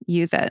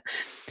use it.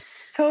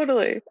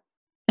 Totally.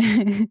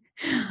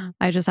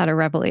 I just had a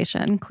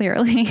revelation,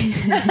 clearly.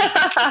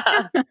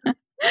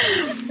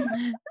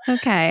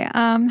 Okay.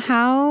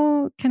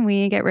 How can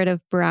we get rid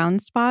of brown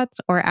spots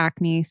or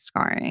acne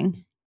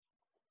scarring?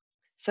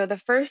 So the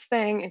first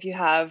thing, if you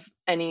have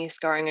any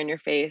scarring on your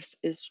face,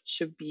 is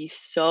to be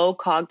so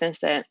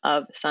cognizant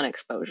of sun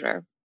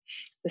exposure.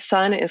 The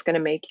sun is going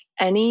to make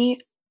any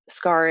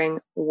scarring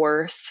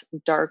worse,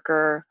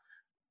 darker.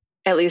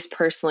 At least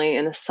personally,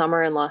 in the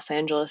summer in Los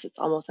Angeles, it's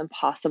almost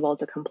impossible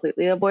to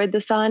completely avoid the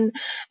sun.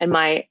 And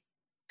my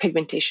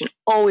pigmentation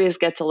always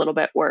gets a little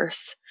bit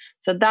worse.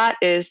 So that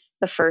is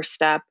the first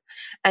step.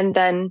 And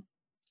then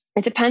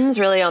it depends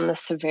really on the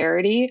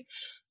severity.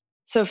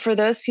 So for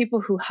those people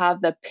who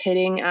have the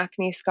pitting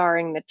acne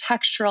scarring, the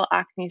textural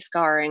acne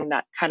scarring,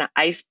 that kind of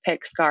ice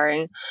pick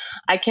scarring,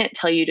 I can't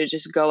tell you to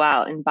just go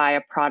out and buy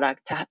a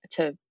product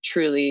to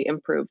truly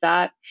improve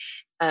that.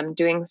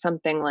 Doing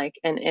something like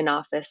an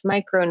in-office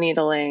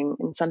microneedling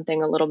and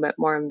something a little bit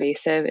more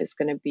invasive is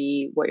going to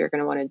be what you're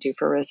going to want to do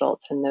for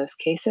results in those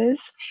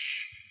cases.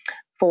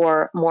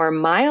 For more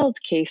mild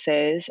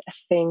cases,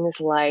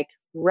 things like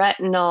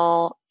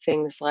retinol,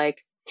 things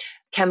like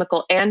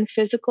chemical and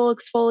physical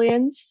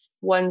exfoliants,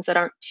 ones that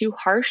aren't too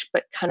harsh,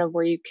 but kind of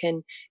where you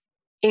can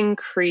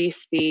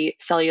increase the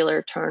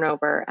cellular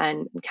turnover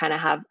and kind of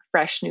have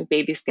fresh new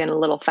baby skin a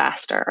little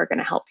faster, are going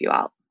to help you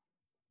out.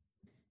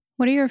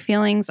 What are your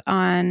feelings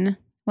on,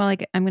 well,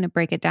 like I'm going to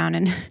break it down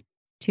into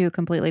two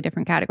completely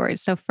different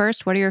categories. So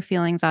first, what are your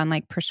feelings on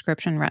like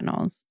prescription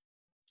retinols?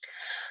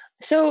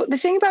 So the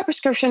thing about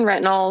prescription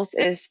retinols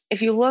is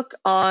if you look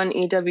on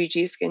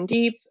EWG Skin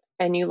Deep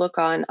and you look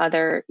on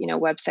other,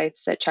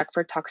 websites that check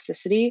for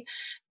toxicity,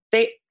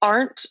 they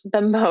aren't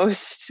the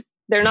most,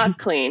 they're not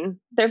clean.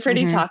 They're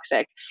pretty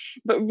toxic,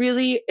 but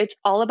really it's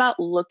all about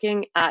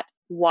looking at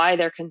why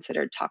they're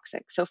considered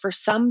toxic. So for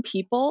some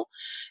people,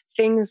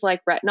 things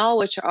like retinol,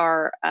 which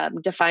are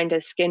defined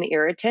as skin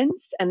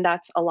irritants, and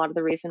that's a lot of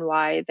the reason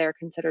why they're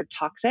considered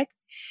toxic.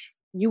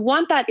 You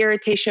want that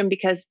irritation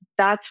because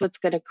that's what's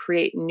going to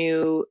create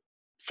new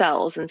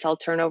cells and cell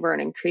turnover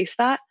and increase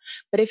that.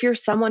 But if you're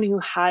someone who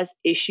has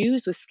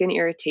issues with skin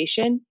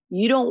irritation,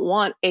 you don't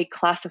want a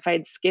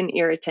classified skin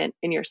irritant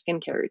in your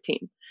skincare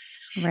routine.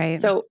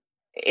 Right. So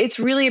it's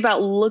really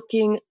about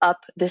looking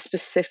up the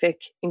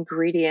specific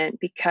ingredient,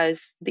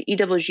 because the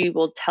EWG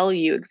will tell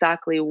you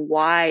exactly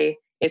why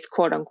it's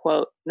quote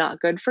unquote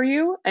not good for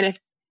you. And if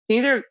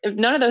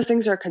none of those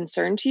things are a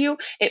concern to you,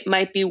 it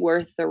might be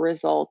worth the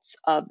results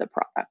of the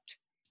product.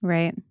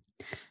 Right.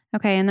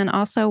 Okay. And then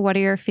also, what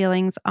are your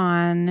feelings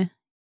on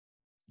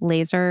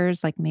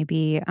lasers, like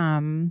maybe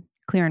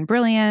Clear and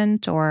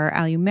Brilliant or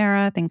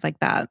Alumera, things like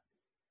that?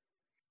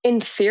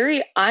 In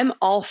theory, I'm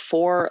all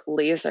for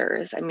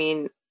lasers. I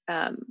mean,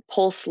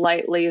 pulse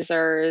light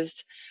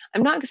lasers.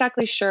 I'm not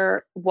exactly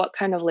sure what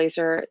kind of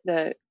laser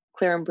the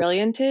Clear and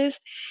Brilliant is.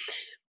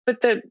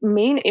 But the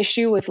main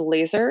issue with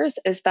lasers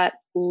is that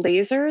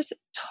lasers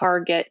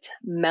target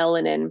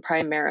melanin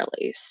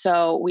primarily.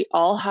 So we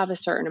all have a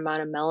certain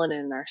amount of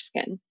melanin in our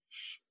skin.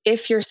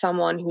 If you're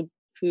someone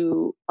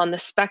who on the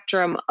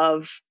spectrum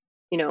of,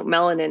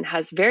 melanin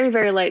has very,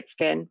 very light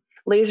skin,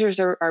 lasers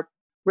are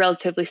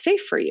relatively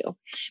safe for you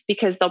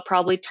because they'll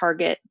probably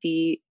target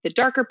the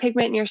darker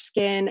pigment in your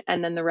skin,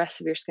 and then the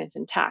rest of your skin is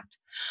intact.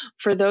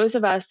 For those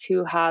of us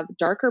who have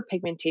darker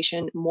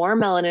pigmentation, more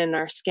melanin in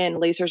our skin,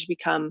 lasers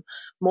become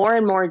more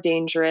and more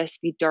dangerous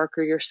the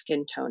darker your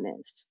skin tone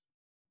is.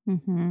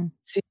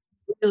 So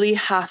you really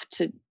have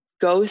to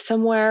go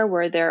somewhere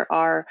where there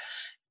are,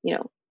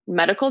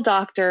 medical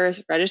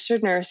doctors,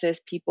 registered nurses,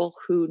 people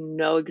who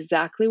know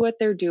exactly what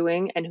they're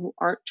doing and who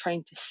aren't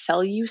trying to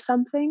sell you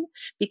something,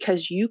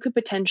 because you could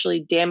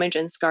potentially damage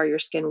and scar your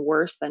skin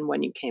worse than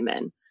when you came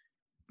in.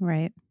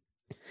 Right.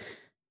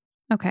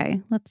 Okay,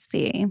 let's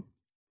see.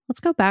 Let's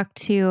go back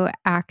to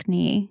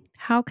acne.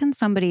 How can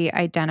somebody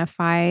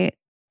identify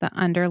the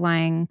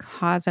underlying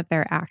cause of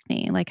their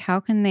acne? Like, how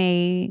can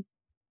they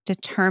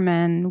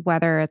determine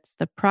whether it's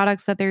the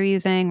products that they're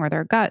using or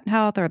their gut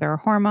health or their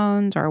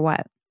hormones or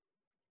what?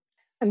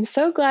 I'm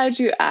so glad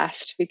you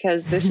asked,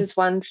 because this is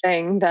one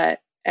thing that,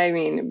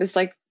 it was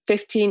like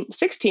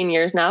 16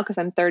 years now, because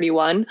I'm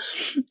 31,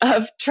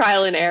 of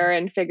trial and error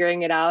and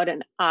figuring it out.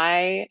 And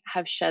I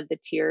have shed the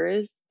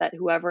tears that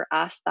whoever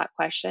asked that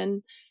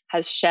question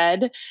has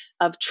shed,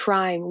 of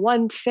trying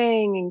one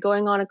thing and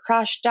going on a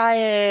crash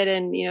diet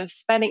and,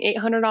 spending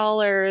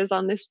 $800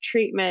 on this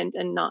treatment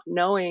and not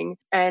knowing.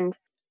 And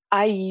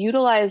I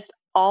utilized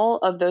all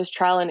of those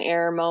trial and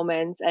error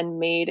moments and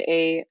made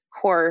a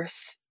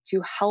course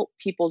to help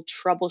people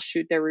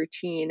troubleshoot their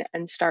routine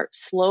and start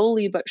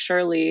slowly but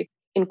surely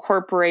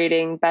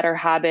incorporating better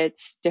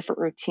habits,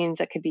 different routines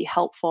that could be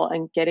helpful,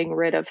 and getting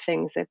rid of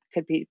things that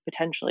could be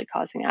potentially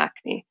causing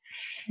acne.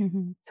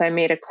 Mm-hmm. So I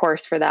made a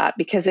course for that,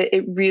 because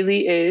it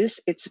really is,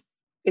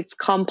 it's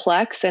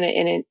complex, and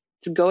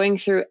it's going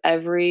through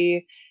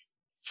every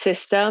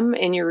system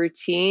in your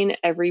routine,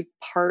 every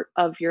part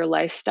of your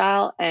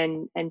lifestyle,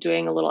 and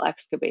doing a little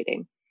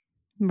excavating.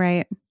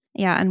 Right.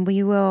 Yeah. And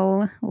we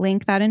will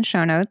link that in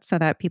show notes so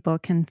that people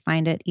can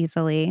find it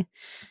easily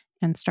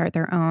and start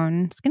their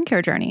own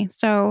skincare journey.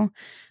 So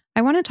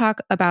I want to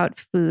talk about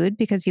food,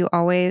 because you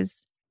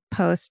always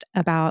post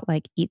about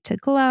like eat to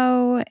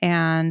glow.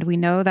 And we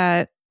know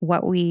that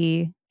what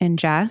we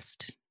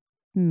ingest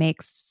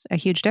makes a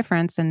huge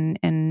difference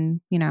in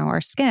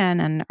our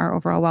skin and our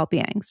overall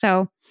well-being.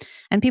 So,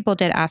 and people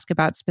did ask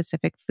about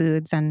specific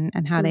foods and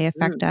how they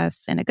affect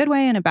us in a good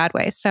way and a bad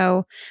way.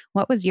 So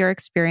what was your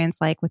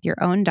experience like with your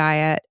own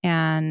diet,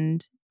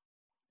 and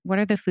what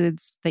are the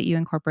foods that you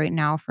incorporate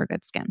now for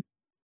good skin?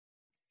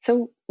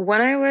 So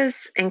when I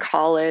was in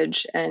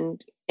college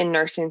and in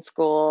nursing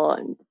school,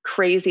 and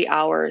crazy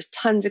hours,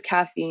 tons of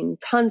caffeine,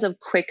 tons of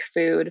quick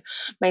food,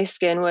 my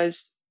skin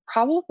was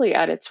probably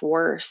at its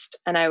worst.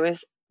 And I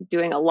was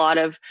doing a lot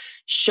of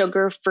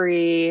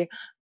sugar-free,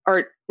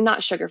 or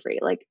not sugar-free,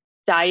 like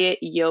diet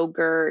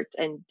yogurt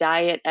and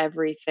diet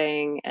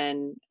everything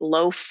and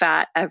low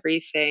fat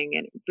everything.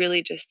 And it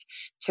really just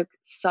took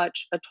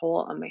such a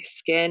toll on my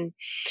skin.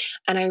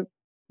 And I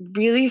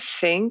really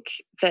think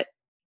that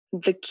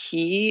the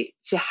key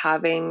to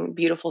having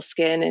beautiful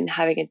skin and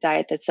having a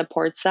diet that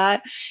supports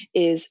that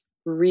is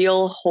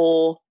real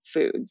whole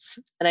foods.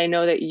 And I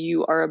know that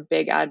you are a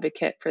big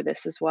advocate for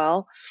this as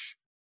well.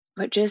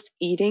 But just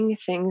eating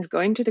things,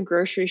 going to the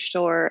grocery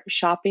store,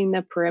 shopping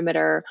the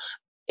perimeter,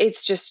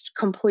 it's just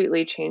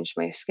completely changed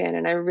my skin.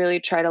 And I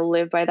really try to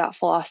live by that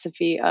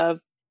philosophy of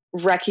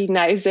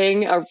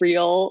recognizing a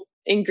real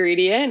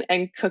ingredient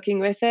and cooking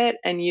with it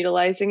and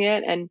utilizing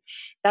it. And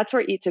that's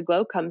where Eat to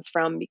Glow comes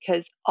from,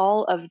 because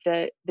all of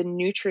the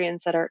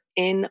nutrients that are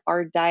in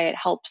our diet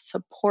help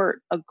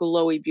support a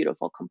glowy,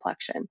 beautiful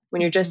complexion.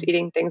 When you're just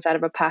eating things out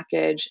of a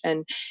package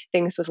and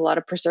things with a lot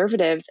of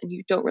preservatives and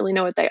you don't really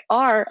know what they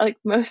are, like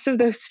most of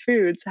those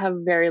foods have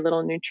very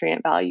little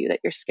nutrient value that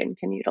your skin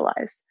can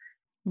utilize.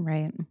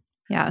 Right.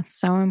 Yeah,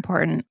 so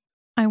important.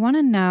 I want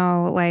to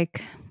know,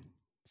 like,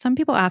 some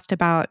people asked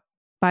about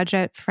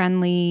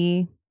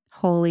budget-friendly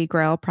Holy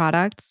Grail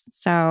products.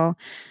 So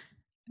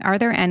are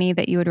there any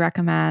that you would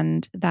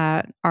recommend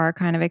that are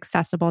kind of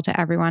accessible to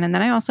everyone? And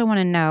then I also want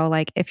to know,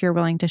 like, if you're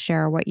willing to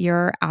share what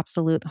your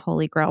absolute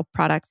Holy Grail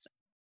products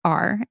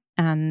are,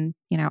 and,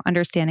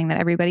 understanding that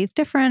everybody's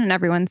different and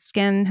everyone's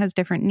skin has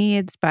different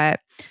needs, but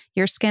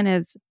your skin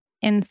is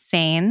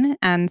insane.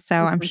 And so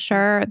I'm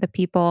sure the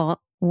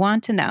people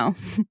want to know.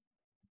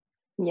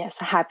 Yes,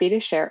 happy to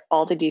share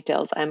all the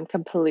details. I'm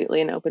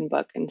completely an open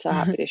book, and so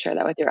happy to share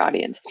that with your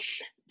audience.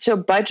 So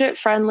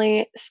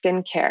budget-friendly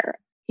skincare.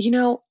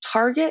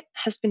 Target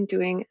has been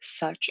doing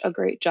such a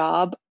great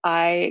job.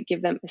 I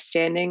give them a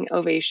standing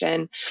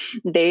ovation.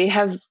 They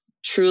have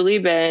truly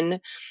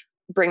been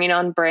bringing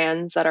on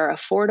brands that are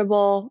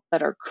affordable,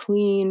 that are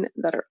clean,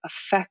 that are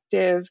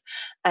effective.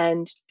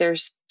 And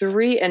there's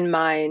 3 in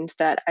mind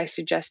that I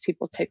suggest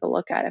people take a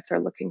look at if they're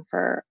looking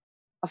for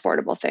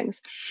affordable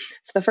things.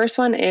 So the first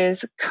one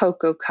is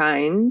Cocoa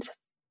Kind.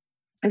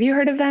 Have you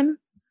heard of them?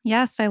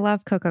 Yes, I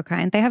love Cocoa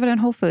Kind. They have it in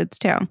Whole Foods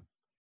too.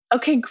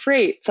 Okay,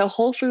 great. So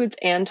Whole Foods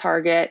and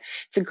Target,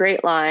 it's a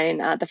great line.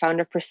 The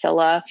founder,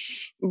 Priscilla,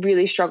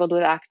 really struggled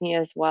with acne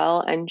as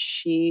well. And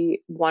she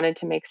wanted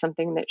to make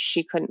something that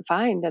she couldn't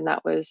find, and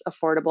that was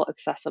affordable,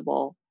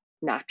 accessible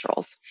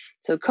naturals.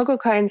 So Cocoa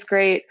Kind's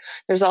great.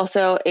 There's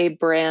also a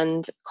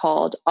brand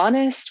called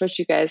Honest, which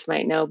you guys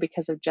might know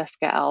because of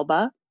Jessica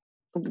Alba.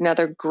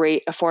 Another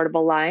great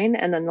affordable line.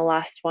 And then the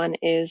last one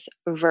is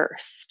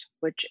Versed,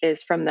 which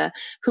is from the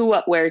Who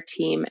What Wear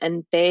team.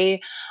 And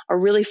they are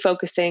really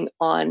focusing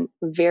on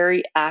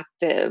very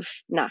active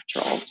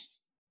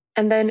naturals.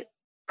 And then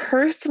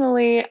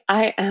personally,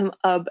 I am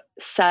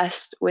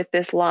obsessed with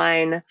this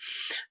line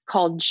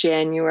called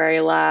January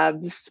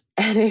Labs.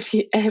 And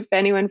if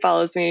anyone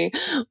follows me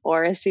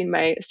or has seen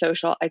my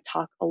social, I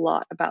talk a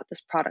lot about this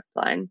product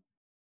line.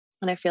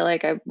 And I feel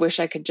like I wish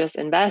I could just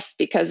invest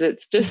because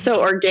it's just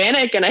so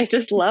organic and I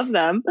just love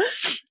them.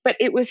 But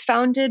it was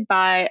founded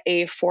by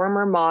a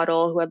former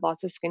model who had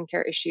lots of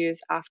skincare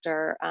issues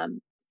after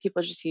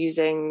people just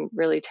using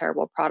really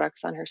terrible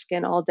products on her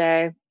skin all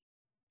day.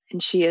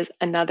 And she is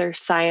another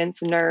science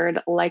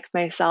nerd like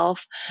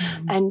myself,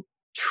 and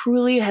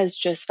truly has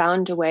just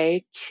found a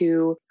way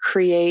to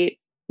create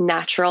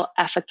natural,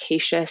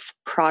 efficacious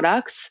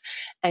products.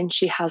 And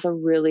she has a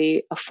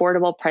really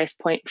affordable price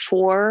point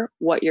for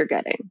what you're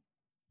getting.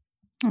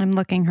 I'm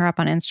looking her up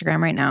on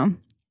Instagram right now.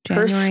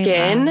 Her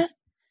skin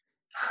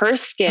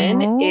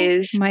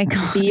is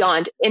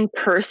beyond. In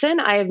person,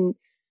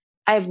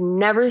 I've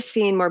never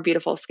seen more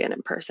beautiful skin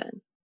in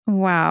person.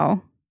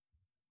 Wow.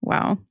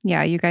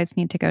 Yeah, you guys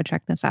need to go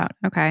check this out.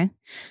 Okay.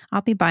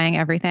 I'll be buying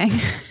everything.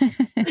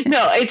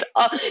 No, that's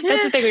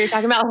the thing when you're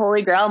talking about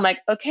Holy Grail. I'm like,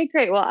 okay,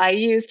 great. Well, I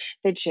use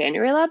the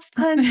January Labs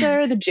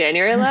cleanser, the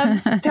January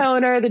Labs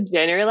toner, the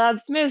January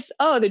Labs mist.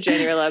 Oh, the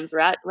January Labs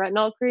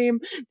retinol cream,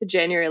 the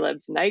January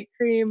Labs night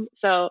cream.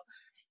 So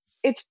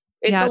it's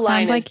it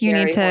sounds like you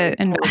need to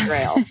Holy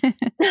Grail.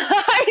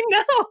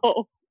 I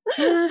know.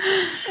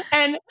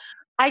 And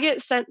I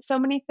get sent so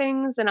many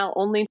things, and I'll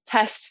only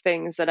test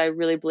things that I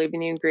really believe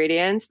in the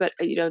ingredients. But,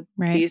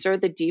 these are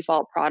the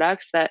default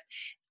products that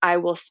I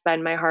will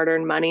spend my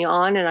hard-earned money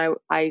on, and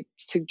I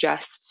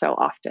suggest so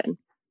often.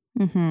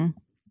 Mm-hmm.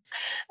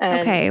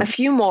 And a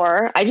few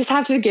more. I just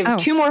have to give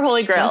 2 more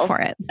Holy Grails. Go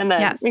for it. And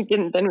then we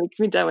can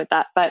be done with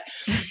that. But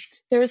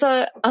there's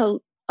a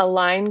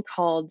line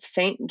called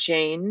St.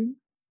 Jane.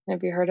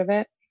 Have you heard of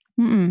it?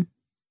 Mm-mm.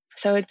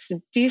 So it's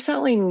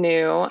decently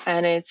new,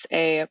 and it's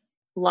a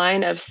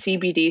line of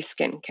CBD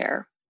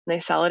skincare. They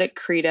sell it at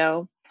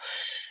Credo,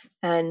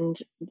 and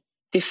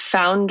the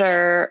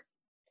founder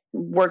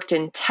worked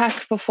in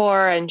tech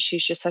before, and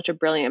she's just such a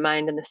brilliant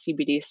mind in the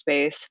CBD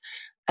space,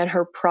 and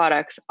her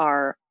products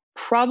are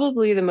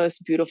probably the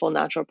most beautiful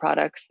natural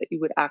products that you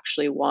would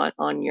actually want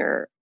on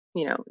your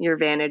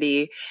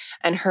vanity.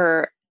 And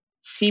her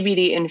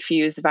CBD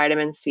infused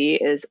vitamin C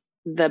is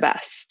the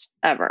best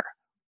ever.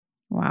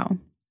 Wow.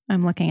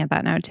 I'm looking at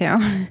that now too.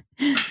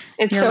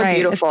 It's so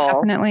beautiful. It's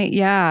definitely,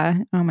 yeah.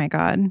 Oh my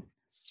God.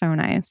 So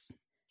nice.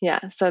 Yeah.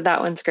 So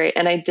that one's great.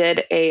 And I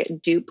did a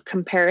dupe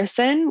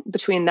comparison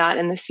between that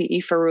and the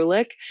CE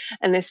Ferulic.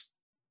 And this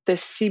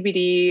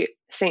CBD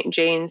St.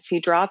 Jane Sea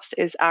Drops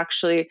is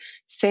actually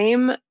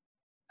same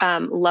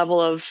level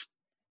of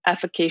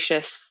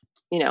efficacious,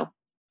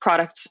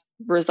 product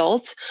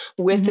results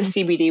with the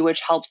CBD,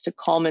 which helps to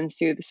calm and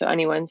soothe. So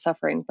anyone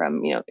suffering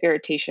from,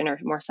 irritation or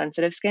more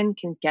sensitive skin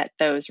can get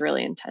those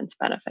really intense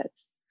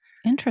benefits.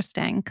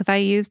 Interesting. Because I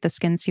use the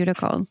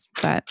SkinCeuticals,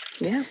 but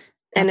yeah.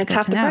 And it's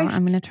half the price.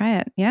 I'm going to try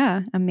it.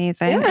 Yeah.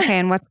 Amazing. Yeah. Okay.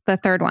 And what's the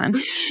third one?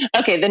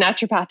 Okay. The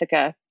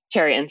Naturopathica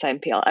Cherry Enzyme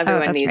Peel.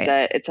 Everyone needs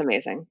it. It's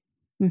amazing.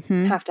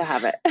 Mm-hmm. Have to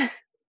have it.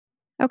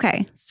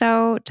 Okay.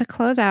 So to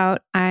close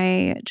out,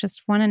 I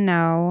just want to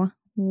know,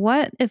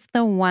 what is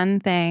the one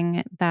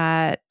thing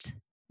that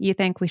you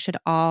think we should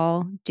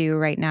all do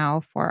right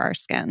now for our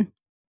skin?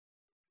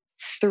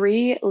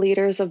 3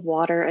 liters of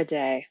water a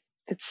day.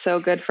 It's so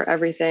good for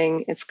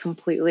everything. It's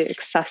completely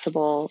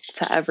accessible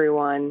to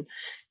everyone.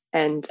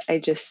 And I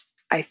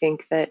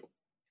think that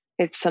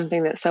it's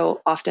something that's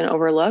so often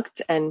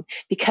overlooked. And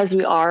because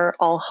we are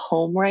all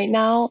home right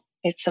now,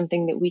 it's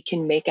something that we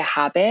can make a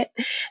habit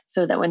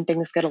so that when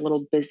things get a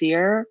little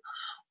busier,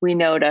 we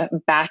know to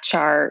batch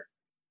our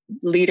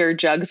liter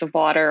jugs of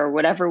water or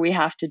whatever we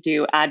have to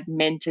do, add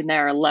mint in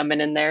there or lemon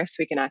in there so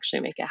we can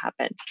actually make it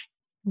happen.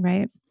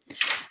 Right.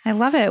 I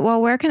love it.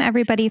 Well, where can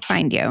everybody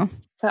find you?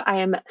 So I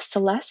am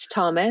Celeste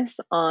Thomas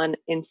on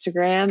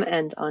Instagram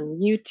and on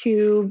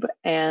YouTube,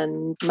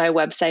 and my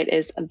website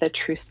is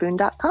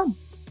thetruespoon.com.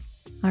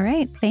 All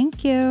right.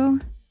 Thank you.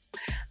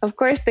 Of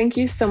course. Thank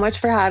you so much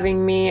for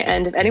having me.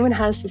 And if anyone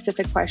has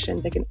specific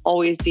questions, they can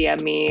always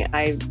DM me.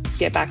 I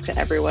get back to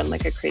everyone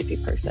like a crazy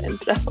person.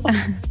 So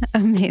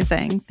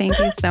amazing. Thank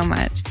you so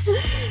much.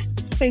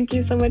 Thank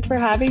you so much for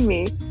having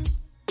me.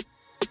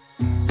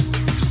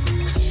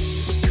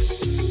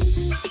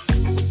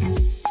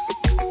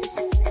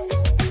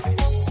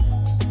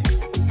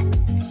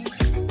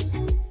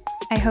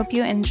 I hope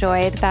you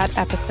enjoyed that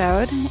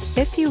episode.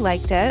 If you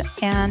liked it,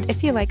 and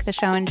if you like the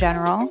show in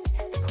general,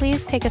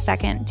 please take a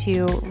second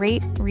to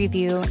rate,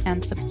 review,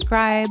 and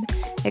subscribe.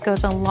 It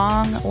goes a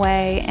long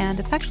way, and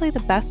it's actually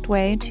the best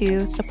way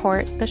to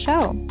support the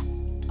show.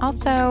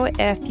 Also,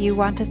 if you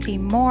want to see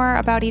more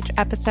about each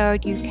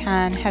episode, you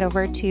can head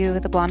over to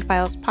the Blonde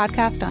Files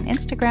podcast on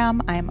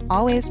Instagram. I'm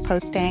always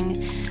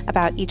posting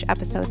about each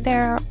episode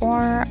there,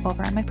 or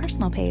over on my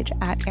personal page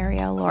at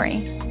Ariel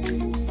Laurie.